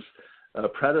Harris's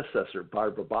predecessor,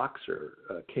 Barbara Boxer,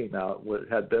 came out.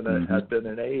 Had been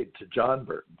an aide to John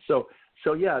Burton. So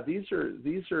yeah, these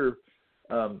are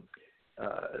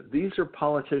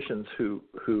politicians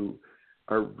who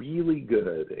are really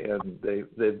good, and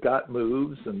they've got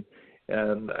moves, and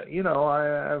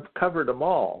I've covered them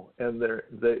all, and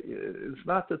it's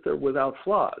not that they're without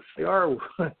flaws. They are,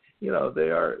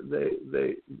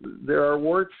 there are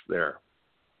warts there.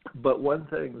 But one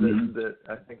thing that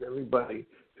I think everybody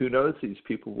who knows these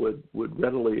people would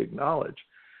readily acknowledge,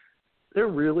 they're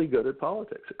really good at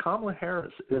politics. Kamala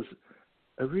Harris is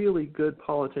a really good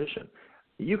politician.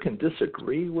 You can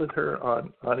disagree with her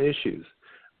on issues,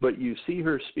 but you see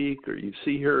her speak, or you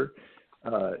see her,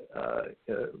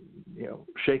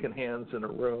 shaking hands in a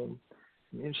room.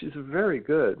 I mean, she's a very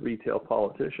good retail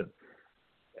politician.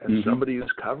 And somebody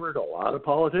who's covered a lot of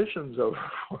politicians over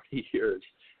 40 years,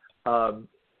 I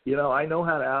know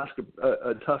how to ask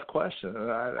a tough question.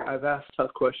 And I've asked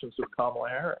tough questions of Kamala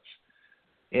Harris.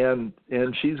 And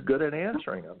she's good at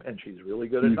answering them, and she's really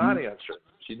good at not answering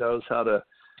them. She knows how to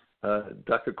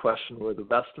duck a question with the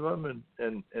best of them,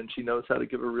 and she knows how to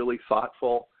give a really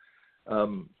thoughtful,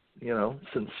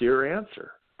 sincere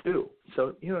answer too.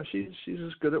 So she's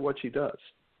just good at what she does.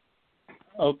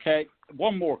 Okay,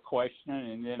 one more question,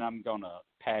 and then I'm going to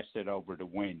pass it over to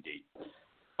Wendy.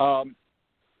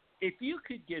 If you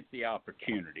could get the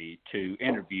opportunity to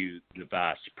interview the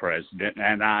vice president,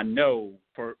 and I know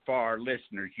for our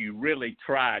listeners, you really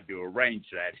tried to arrange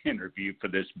that interview for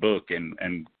this book,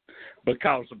 and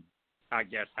because of, I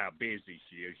guess, how busy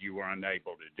she is, you were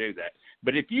unable to do that.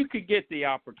 But if you could get the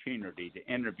opportunity to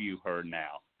interview her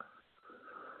now,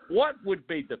 what would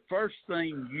be the first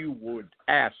thing you would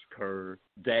ask her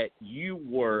that you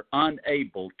were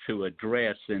unable to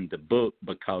address in the book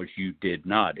because you did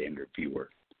not interview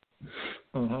her?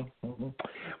 Mm-hmm, mm-hmm.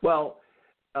 Well,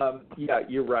 yeah,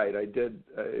 you're right. I did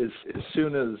as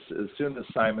soon as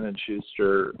Simon and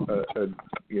Schuster,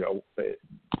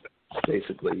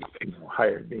 basically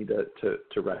hired me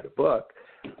to write a book.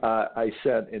 I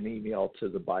sent an email to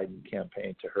the Biden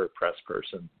campaign, to her press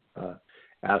person,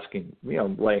 asking,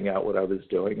 laying out what I was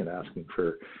doing and asking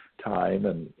for time,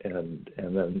 and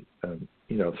then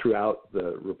throughout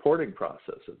the reporting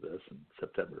process of this in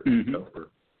September, October,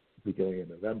 beginning of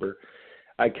November,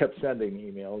 I kept sending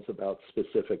emails about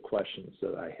specific questions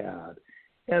that I had,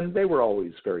 and they were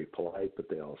always very polite, but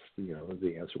they also,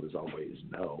 the answer was always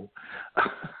no.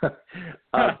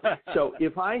 So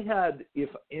if I had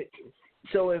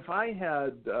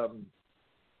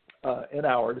an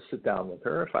hour to sit down with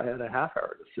her, if I had a half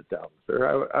hour to sit down with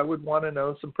her, I would want to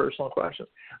know some personal questions.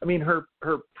 I mean, her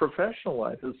professional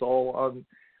life is all on.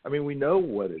 I mean, we know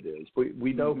what it is.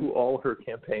 We know who all her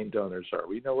campaign donors are.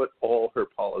 We know what all her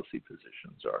policy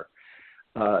positions are.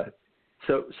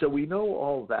 So we know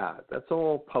all that. That's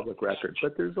all public record.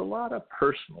 But there's a lot of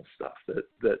personal stuff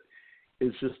that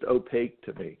is just opaque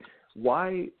to me.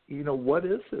 Why? What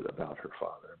is it about her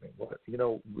father?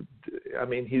 I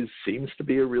mean, he seems to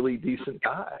be a really decent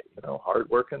guy.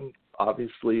 Hardworking,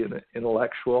 obviously an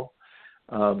intellectual.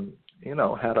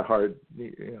 Had a hard.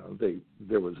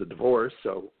 There was a divorce,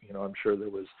 so I'm sure there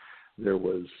was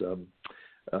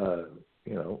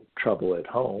trouble at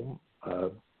home.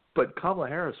 But Kamala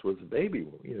Harris was a baby.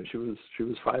 She was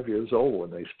 5 years old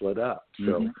when they split up.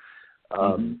 So, so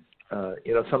I'm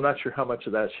not sure how much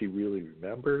of that she really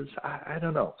remembers. I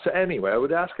don't know. So anyway, I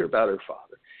would ask her about her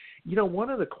father. One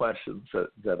of the questions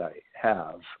that I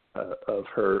have of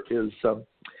her is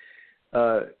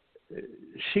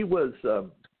she was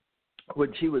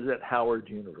when she was at Howard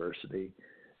University,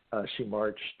 she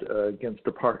marched against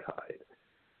apartheid.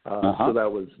 So that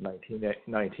was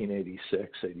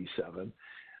 1986, 87.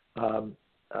 And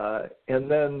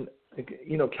then,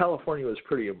 California was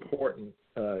pretty important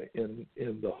in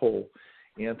the whole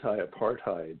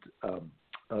anti-apartheid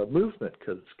movement,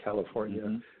 because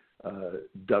California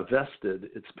divested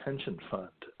its pension fund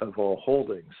of all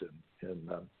holdings in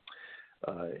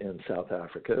South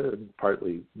Africa, and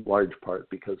large part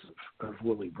because of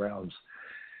Willie Brown's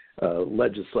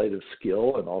legislative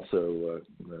skill, and also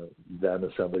then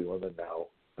Assemblywoman, now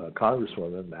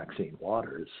Congresswoman Maxine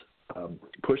Waters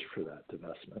pushed for that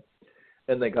divestment.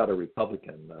 And they got a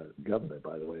Republican governor,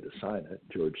 by the way, to sign it,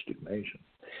 George Dugmasian.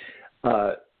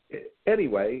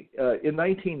 Anyway, in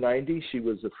 1990, she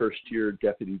was the first-year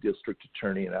deputy district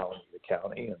attorney in Alameda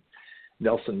County, and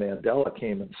Nelson Mandela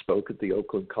came and spoke at the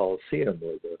Oakland Coliseum,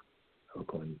 where the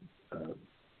Oakland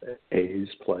A's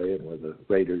play and where the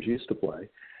Raiders used to play.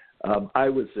 I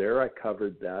was there. I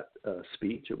covered that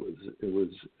speech. It was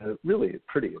really a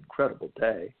pretty incredible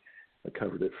day. I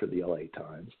covered it for the LA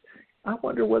Times. I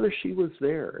wonder whether she was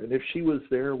there, and if she was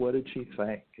there, what did she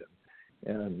think?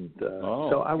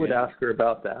 So I would ask her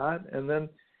about that, and then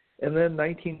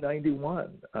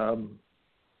 1991.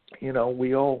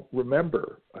 We all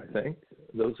remember, I think,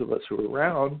 those of us who were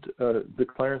around, the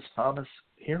Clarence Thomas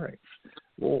hearings.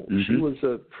 Well, she was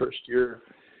a first-year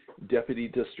deputy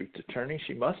district attorney.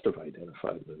 She must have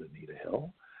identified with Anita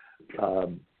Hill.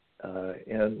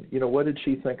 And what did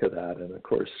she think of that? And, of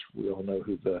course, we all know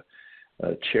who the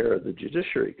chair of the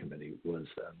Judiciary Committee was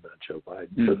then, Joe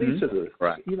Biden. So these are the,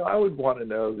 I would want to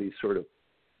know these sort of,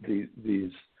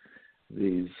 these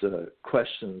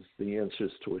questions, the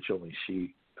answers to which only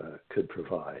she could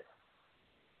provide.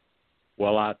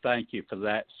 Well, I thank you for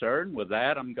that, sir. And with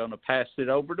that, I'm going to pass it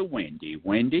over to Wendy.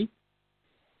 Wendy?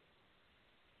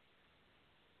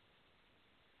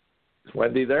 Is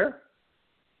Wendy there?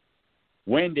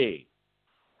 Wendy.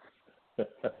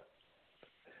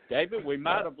 David, we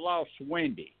might have lost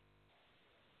Wendy.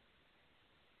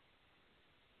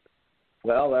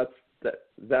 Well,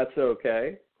 that's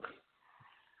okay.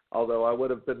 Although I would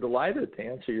have been delighted to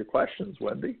answer your questions,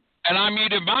 Wendy. And I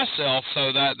muted myself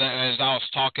so that as I was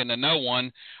talking to no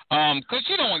one, because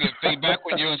you don't want to get feedback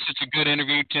when you're doing such a good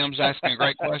interview. Tim's asking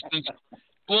great questions.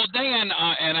 Well, Dan,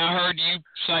 and I heard you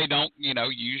say don't,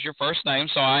 use your first name,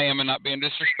 so I am not being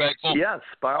disrespectful. Yes,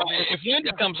 by all means. If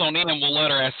Wendy comes on in, we'll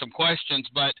let her ask some questions,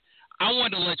 but I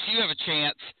wanted to let you have a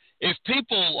chance. If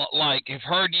people, have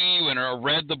heard you and or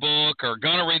read the book or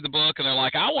going to read the book, and they're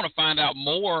like, I want to find out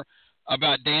more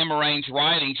about Dan Morain's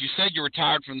writings. You said you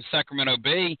retired from the Sacramento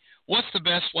Bee. What's the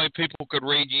best way people could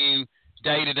read you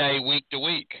day to day, week to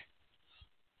week?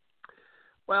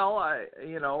 Well,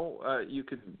 you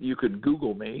could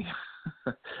Google me.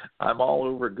 I'm all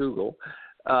over Google.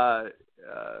 I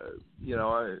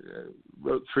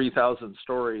wrote 3,000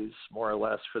 stories more or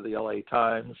less for the LA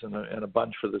Times and a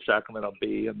bunch for the Sacramento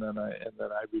Bee, and then I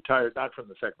retired, not from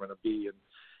the Sacramento Bee, and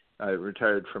I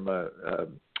retired from a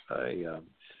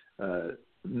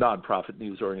nonprofit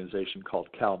news organization called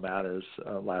Cal Matters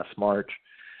last March.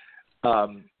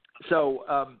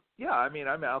 Yeah, I mean,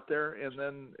 I'm out there, and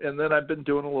then I've been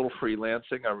doing a little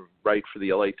freelancing. I write for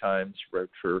the LA Times, write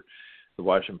for the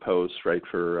Washington Post, write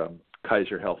for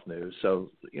Kaiser Health News.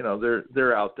 So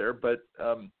they're out there, but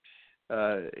I'm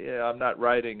not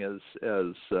writing as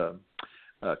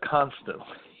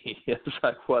constantly as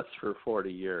I was for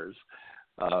 40 years.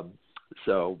 But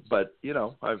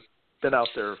I've been out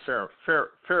there a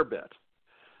fair bit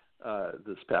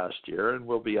this past year, and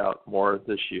we'll be out more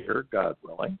this year, God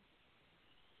willing.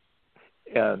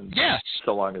 And yes,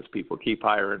 so long as people keep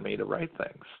hiring me to write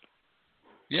things.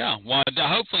 Yeah, well,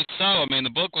 hopefully so. I mean, the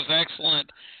book was excellent,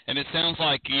 and it sounds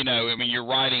like, you're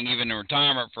writing even in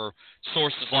retirement for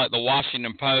sources like the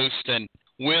Washington Post, and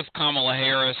with Kamala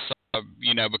Harris,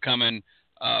 becoming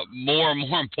more and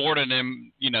more important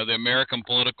in, the American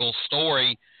political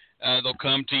story, they'll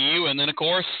come to you. And then, of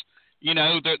course,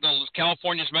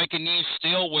 California's making news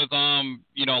still with, a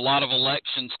lot of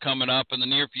elections coming up in the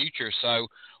near future. So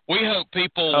we hope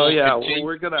people will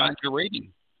continue to find your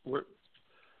reading.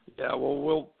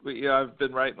 I've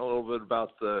been writing a little bit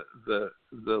about the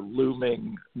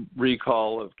looming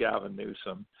recall of Gavin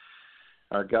Newsom,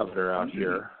 our governor out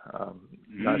here.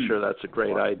 Not sure that's a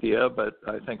great idea, but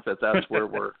I think that's where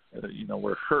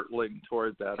we're hurtling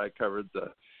toward that. I covered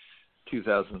the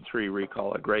 2003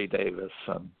 recall of Gray Davis,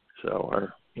 so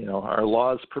our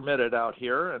laws permit it out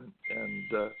here, and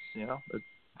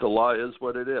the law is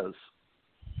what it is.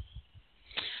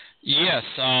 Yes,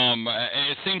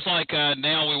 it seems like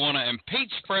now we want to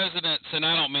impeach presidents, and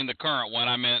I don't mean the current one.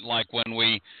 I meant like when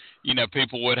we,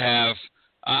 people would have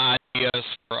ideas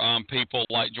for people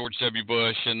like George W.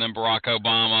 Bush and then Barack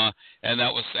Obama, and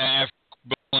that was after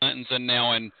Bill Clinton's, and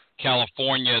now in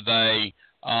California they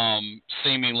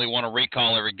seemingly want to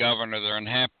recall every governor they're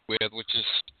unhappy with, which is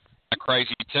kind of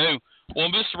crazy too. Well,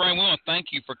 Mr. Morain, we want to thank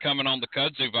you for coming on the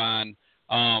Kudzu Vine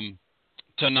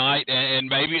tonight, and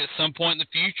maybe at some point in the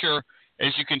future,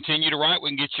 as you continue to write, we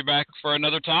can get you back for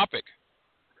another topic.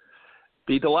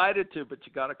 Be delighted to, but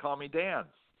you got to call me Dan.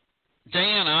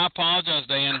 Dan, I apologize,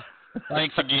 Dan.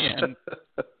 Thanks again.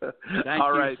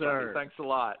 All right, sir. Thanks a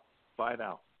lot. Bye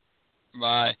now.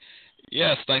 Bye.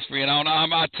 Yes, thanks for being on.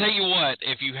 I tell you what,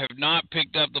 if you have not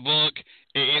picked up the book,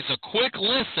 it's a quick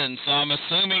listen, so I'm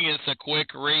assuming it's a quick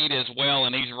read as well.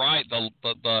 And he's right.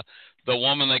 The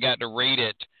woman that got to read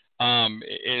it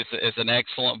is an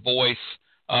excellent voice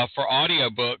for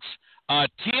audiobooks.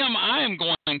 Tim, I am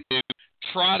going to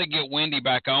try to get Wendy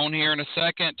back on here in a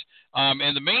second.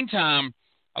 In the meantime,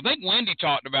 I think Wendy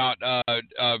talked about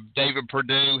David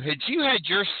Perdue. Had you had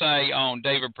your say on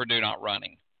David Perdue not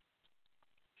running?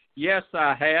 Yes,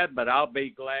 I had, but I'll be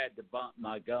glad to bump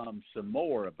my gums some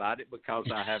more about it because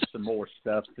I have some more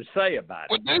stuff to say about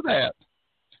it. We'll do that.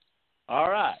 All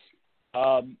right.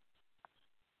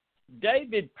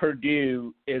 David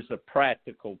Perdue is a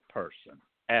practical person,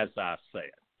 as I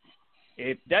said.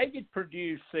 If David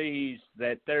Perdue sees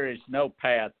that there is no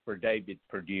path for David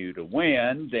Perdue to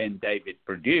win, then David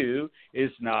Perdue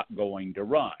is not going to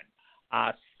run.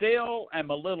 I still am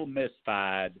a little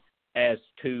mystified as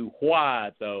to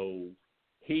why, though,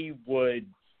 he would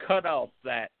cut off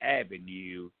that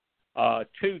avenue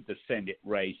to the Senate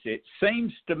race. It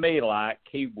seems to me like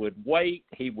he would wait,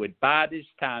 he would bide his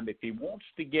time. If he wants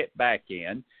to get back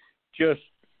in, just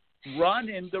run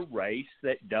in the race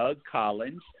that Doug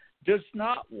Collins does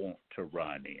not want to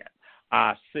run in.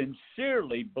 I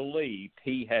sincerely believe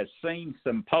he has seen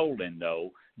some polling,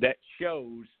 though, that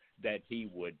shows that he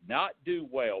would not do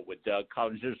well with Doug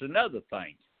Collins. There's another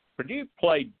thing. Perdue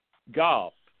played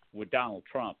golf with Donald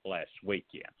Trump last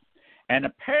weekend. And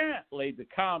apparently the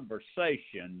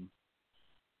conversation,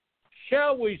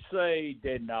 shall we say,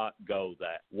 did not go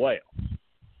that well.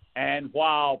 And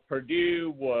while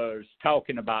Perdue was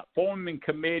talking about forming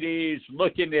committees,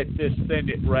 looking at this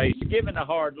Senate race, giving a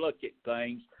hard look at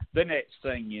things, the next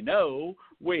thing you know,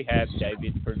 we have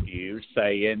David Perdue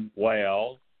saying,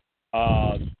 well,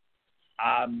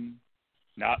 I'm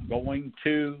not going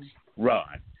to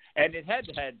run. And it had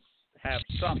to have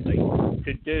something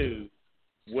to do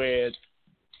with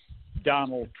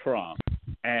Donald Trump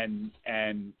and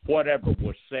whatever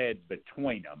was said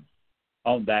between them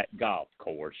on that golf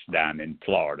course down in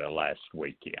Florida last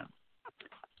weekend.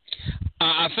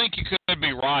 I think you could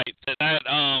be right that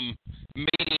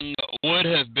meeting would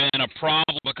have been a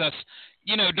problem because,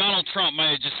 Donald Trump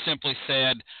may have just simply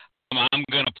said, I'm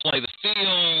going to play the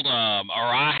field, or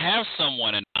I have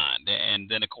someone in mind. And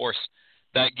then, of course,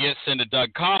 that gets into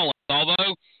Doug Collins.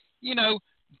 Although,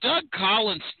 Doug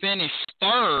Collins finished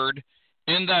third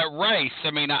in that race.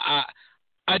 I mean, I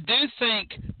do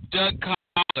think Doug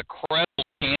Collins is a credible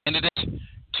candidate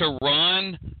to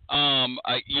run.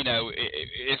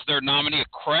 Is their nominee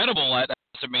credible? That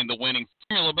doesn't mean the winning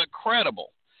formula, but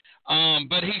credible.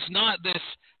 But he's not this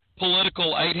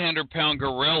political 800-pound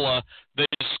gorilla that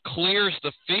just clears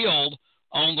the field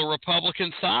on the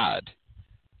Republican side.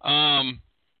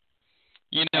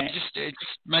 It just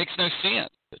makes no sense.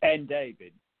 And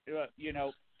David,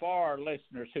 for our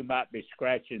listeners who might be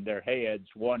scratching their heads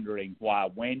wondering why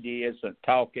Wendy isn't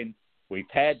talking, we've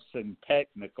had some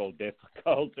technical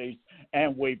difficulties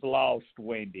and we've lost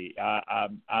Wendy.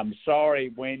 I'm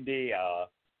sorry, Wendy.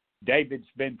 David's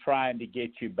been trying to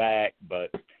get you back, but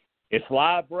it's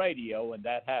live radio and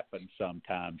that happens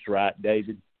sometimes, right,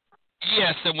 David?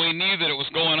 Yes, and we knew that it was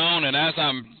going on, and as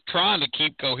I'm trying to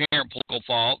keep coherent political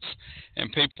thoughts,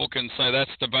 and people can say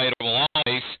that's debatable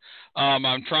always,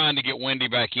 I'm trying to get Wendy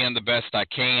back in the best I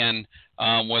can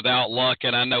without luck,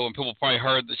 and I know when people probably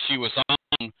heard that she was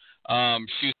on,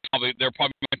 they're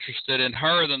probably more interested in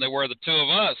her than they were the two of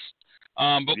us.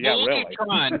 But we'll really. keep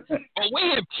trying. But we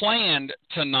had planned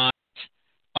tonight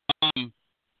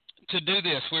to do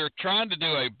this. We were trying to do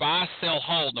a buy, sell,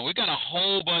 hold. Now, we've got a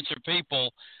whole bunch of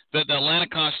people that the Atlanta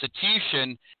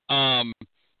Constitution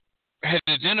had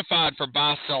identified for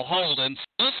buy, sell, hold. And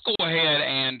so let's go ahead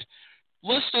and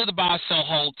let's do the buy, sell,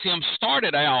 hold. Tim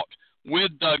started out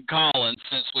with Doug Collins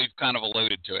since we've kind of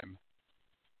alluded to him.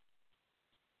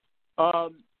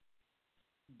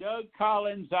 Doug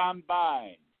Collins, I'm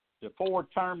buying. The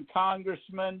 4-term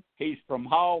congressman. He's from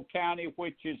Hall County,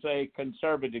 which is a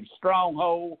conservative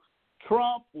stronghold.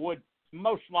 Trump would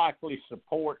most likely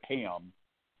support him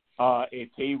if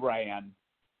he ran.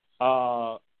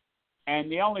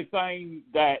 And the only thing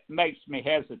that makes me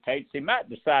hesitate is he might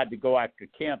decide to go after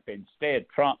Kemp instead.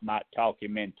 Trump might talk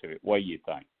him into it. What do you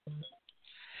think?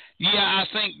 Yeah, I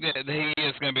think that he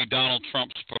is going to be Donald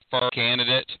Trump's preferred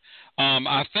candidate.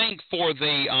 I think for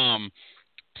the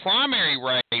primary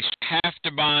race, you have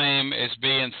to buy him as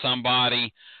being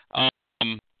somebody, that's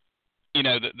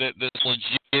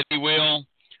legit, if you will.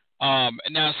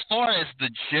 Now, as far as the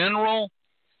general,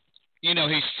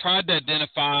 he's tried to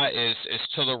identify as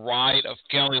to the right of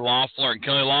Kelly Loeffler, and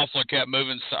Kelly Loeffler kept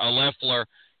moving, Loeffler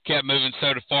kept moving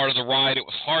so far to the right, it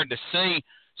was hard to see.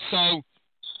 So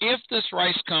if this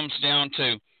race comes down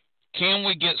to, can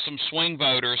we get some swing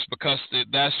voters because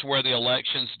that's where the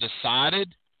election's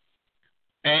decided?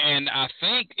 And I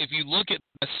think if you look at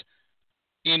this,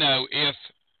 if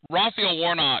Raphael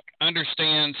Warnock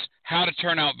understands how to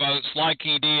turn out votes like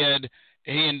he did,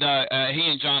 he and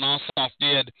John Ossoff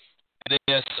did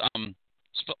this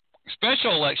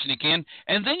special election he can,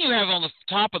 and then you have on the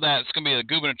top of that, it's going to be the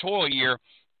gubernatorial year,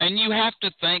 and you have to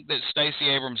think that Stacey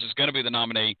Abrams is going to be the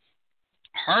nominee.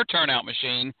 Her turnout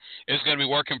machine is going to be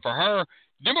working for her.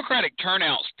 Democratic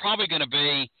turnout's probably going to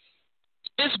be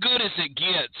as good as it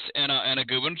gets in a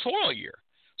gubernatorial year.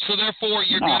 So therefore,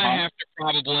 you're going to have to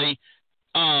probably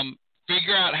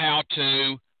figure out how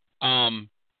to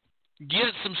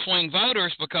get some swing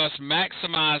voters, because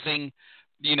maximizing,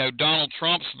 Donald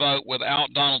Trump's vote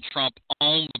without Donald Trump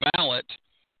on the ballot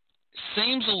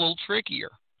seems a little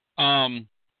trickier.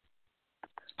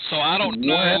 So I don't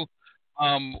know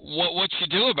what you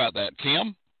do about that,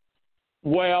 Tim.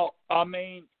 Well, I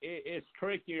mean, it's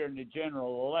trickier in the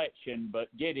general election, but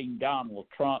getting Donald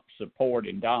Trump's support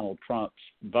and Donald Trump's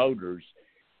voters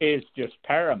is just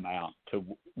paramount to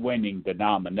winning the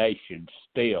nomination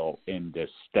still in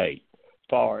this state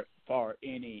for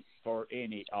any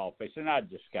office. And I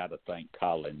just got to think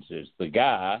Collins is the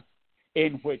guy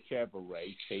in whichever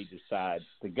race he decides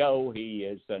to go. He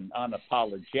is an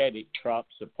unapologetic Trump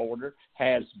supporter,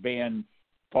 has been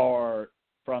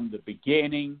from the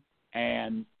beginning.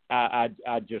 And I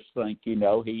just think, he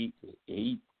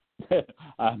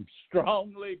I'm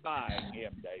strongly buying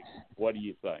him, David. What do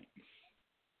you think?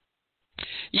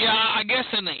 Yeah, I guess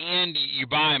in the end you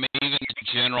buy him even in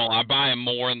general. I buy him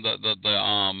more in the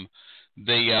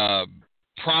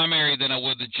primary than I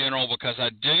would the general, because I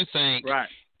do think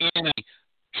in a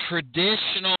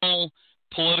traditional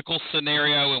political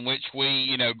scenario in which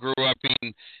we, grew up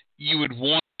in, you would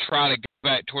want to try to go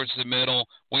back towards the middle.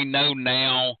 We know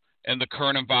now in the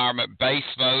current environment, base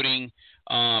voting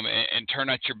and turn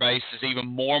out your base is even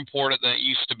more important than it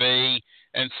used to be.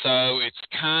 And so it's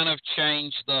kind of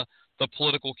changed the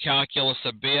political calculus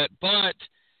a bit. But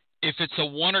if it's a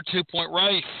 1 or 2 point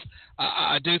race,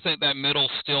 I do think that middle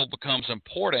still becomes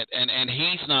important, and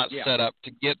he's not set up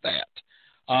to get that.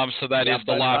 So that is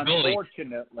the liability.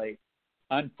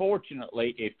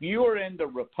 Unfortunately, if you're in the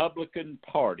Republican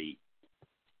Party,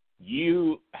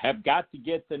 you have got to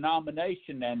get the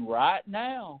nomination, and right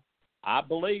now, I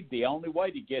believe the only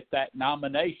way to get that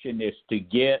nomination is to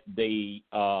get the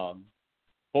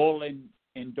full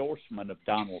endorsement of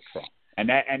Donald Trump. And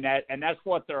that's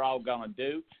what they're all going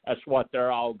to do. That's what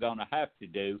they're all going to have to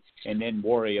do, and then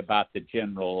worry about the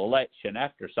general election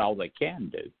after. It's all they can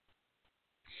do.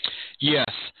 Yes.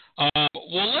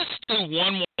 Well, let's do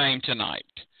one more name tonight,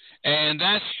 and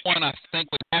that's one I think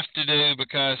we have to do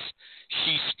because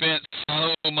she spent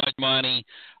so much money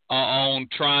on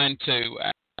trying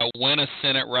to win a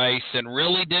Senate race and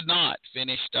really did not.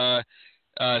 Finished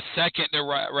second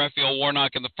to Raphael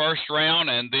Warnock in the first round,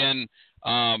 and then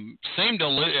seemed to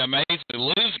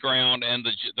amazingly lose ground in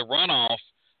the runoff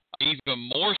even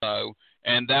more so,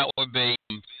 and that would be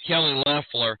Kelly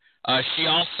Loeffler. She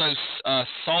also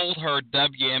sold her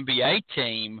WNBA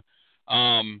team.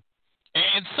 In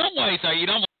some ways, you'd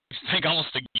almost think almost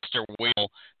against her will.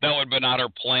 That would have been not her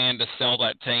plan to sell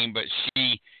that team, but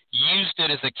she used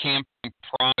it as a campaign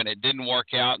prop, and it didn't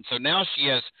work out. And so now she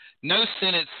has no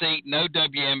Senate seat, no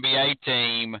WNBA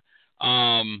team.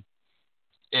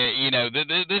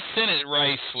 This Senate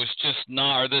race was just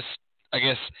not, or this, I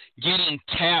guess, getting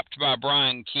tapped by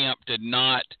Brian Kemp did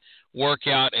not work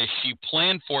out as she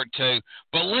planned for it to.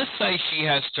 But let's say she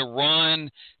has to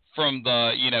run from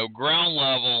the, ground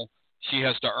level. She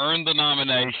has to earn the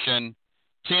nomination.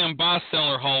 Tim, buy, sell,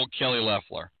 or hold Kelly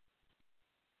Loeffler?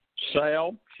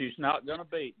 Sell. She's not going to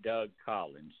beat Doug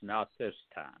Collins, not this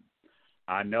time.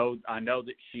 I know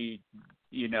that she,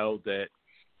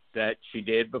 that she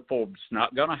did before, but it's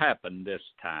not going to happen this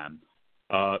time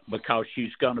because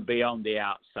she's going to be on the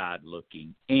outside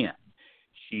looking in.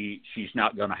 She's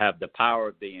not going to have the power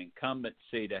of the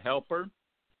incumbency to help her.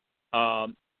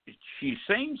 She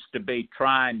seems to be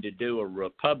trying to do a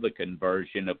Republican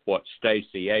version of what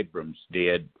Stacey Abrams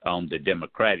did on the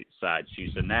Democratic side.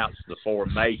 She's announced the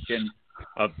formation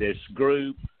of this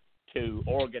group to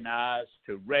organize,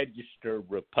 to register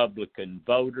Republican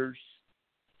voters,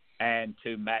 and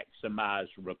to maximize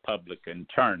Republican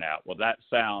turnout. Well, that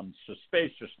sounds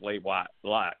suspiciously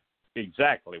like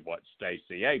exactly what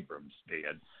Stacey Abrams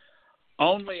did.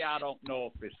 Only I don't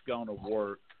know if it's going to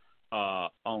work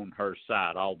on her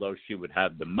side, although she would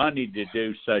have the money to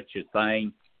do such a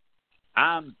thing.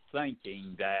 I'm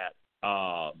thinking that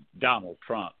Donald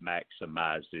Trump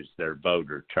maximizes their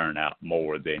voter turnout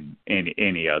more than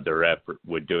any other effort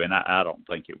would do, and I don't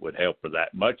think it would help her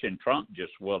that much, and Trump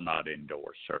just will not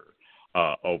endorse her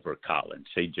over Collins.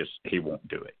 He won't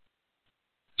do it.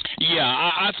 Yeah,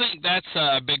 I think that's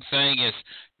a big thing is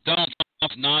Donald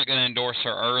Trump's not going to endorse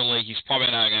her early. He's probably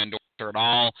not going to endorse her at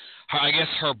all. I guess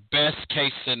her best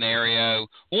case scenario,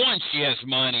 one, she has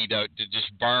money to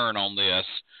just burn on this,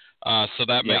 so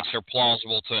that makes her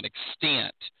plausible to an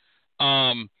extent.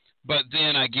 But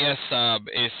then I guess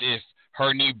if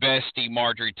her new bestie,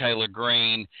 Marjorie Taylor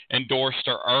Greene, endorsed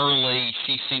her early,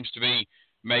 she seems to be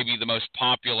maybe the most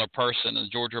popular person in the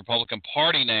Georgia Republican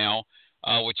Party now,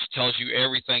 which tells you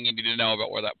everything you need to know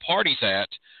about where that party's at.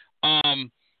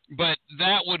 But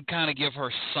that would kind of give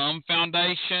her some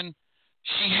foundation.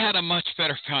 She had a much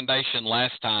better foundation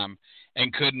last time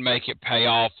and couldn't make it pay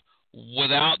off.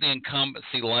 Without the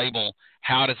incumbency label,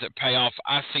 how does it pay off?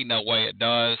 I see no way it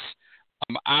does.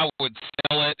 I would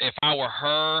sell it. If I were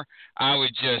her, I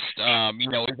would just,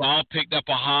 we've all picked up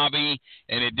a hobby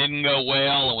and it didn't go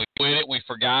well and we quit it, we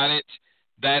forgot it.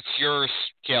 That's yours,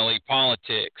 Kelly,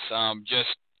 politics.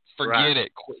 Just forget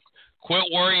it. Quit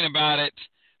worrying about it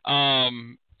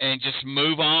and just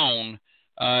move on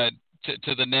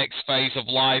to the next phase of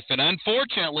life. And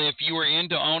unfortunately, if you were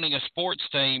into owning a sports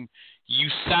team, you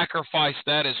sacrifice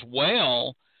that as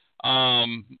well. So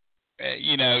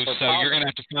you're going to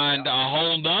have to find a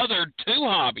whole nother two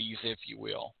hobbies, if you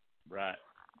will. Right.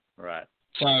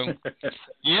 So,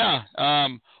 I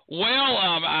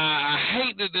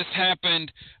hate that this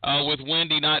happened with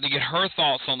Wendy not to get her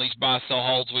thoughts on these buy-sell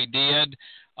holds. We did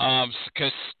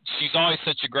because she's always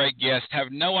such a great guest.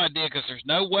 Have no idea because there's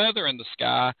no weather in the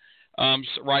sky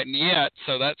right yet,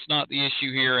 so that's not the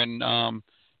issue here in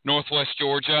Northwest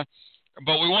Georgia.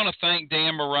 But we want to thank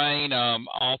Dan Morain,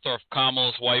 author of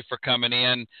Kamala's Way, for coming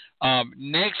in.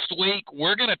 Next week,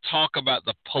 we're going to talk about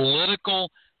the political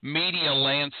media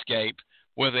landscape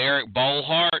with Eric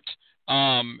Bolhart.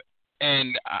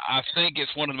 And I think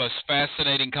it's one of the most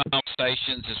fascinating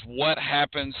conversations is what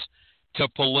happens to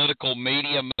political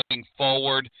media moving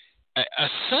forward,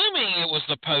 assuming it was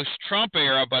the post-Trump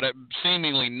era, but it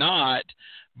seemingly not.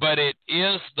 But it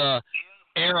is the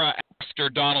era after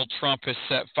Donald Trump has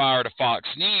set fire to Fox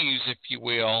News, if you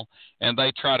will, and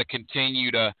they try to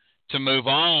continue to move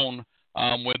on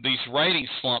with these rating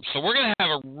slumps. So we're going to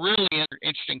have a really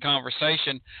interesting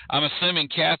conversation. I'm assuming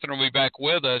Catherine will be back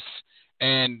with us.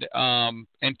 And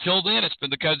until then, it's been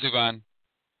the Kudzu Vine.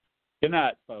 Good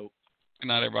night, folks. Good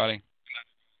night, everybody.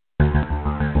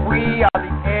 We are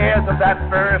the heirs of that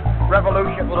first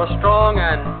revolution. Will a strong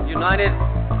and united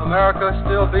America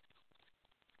still be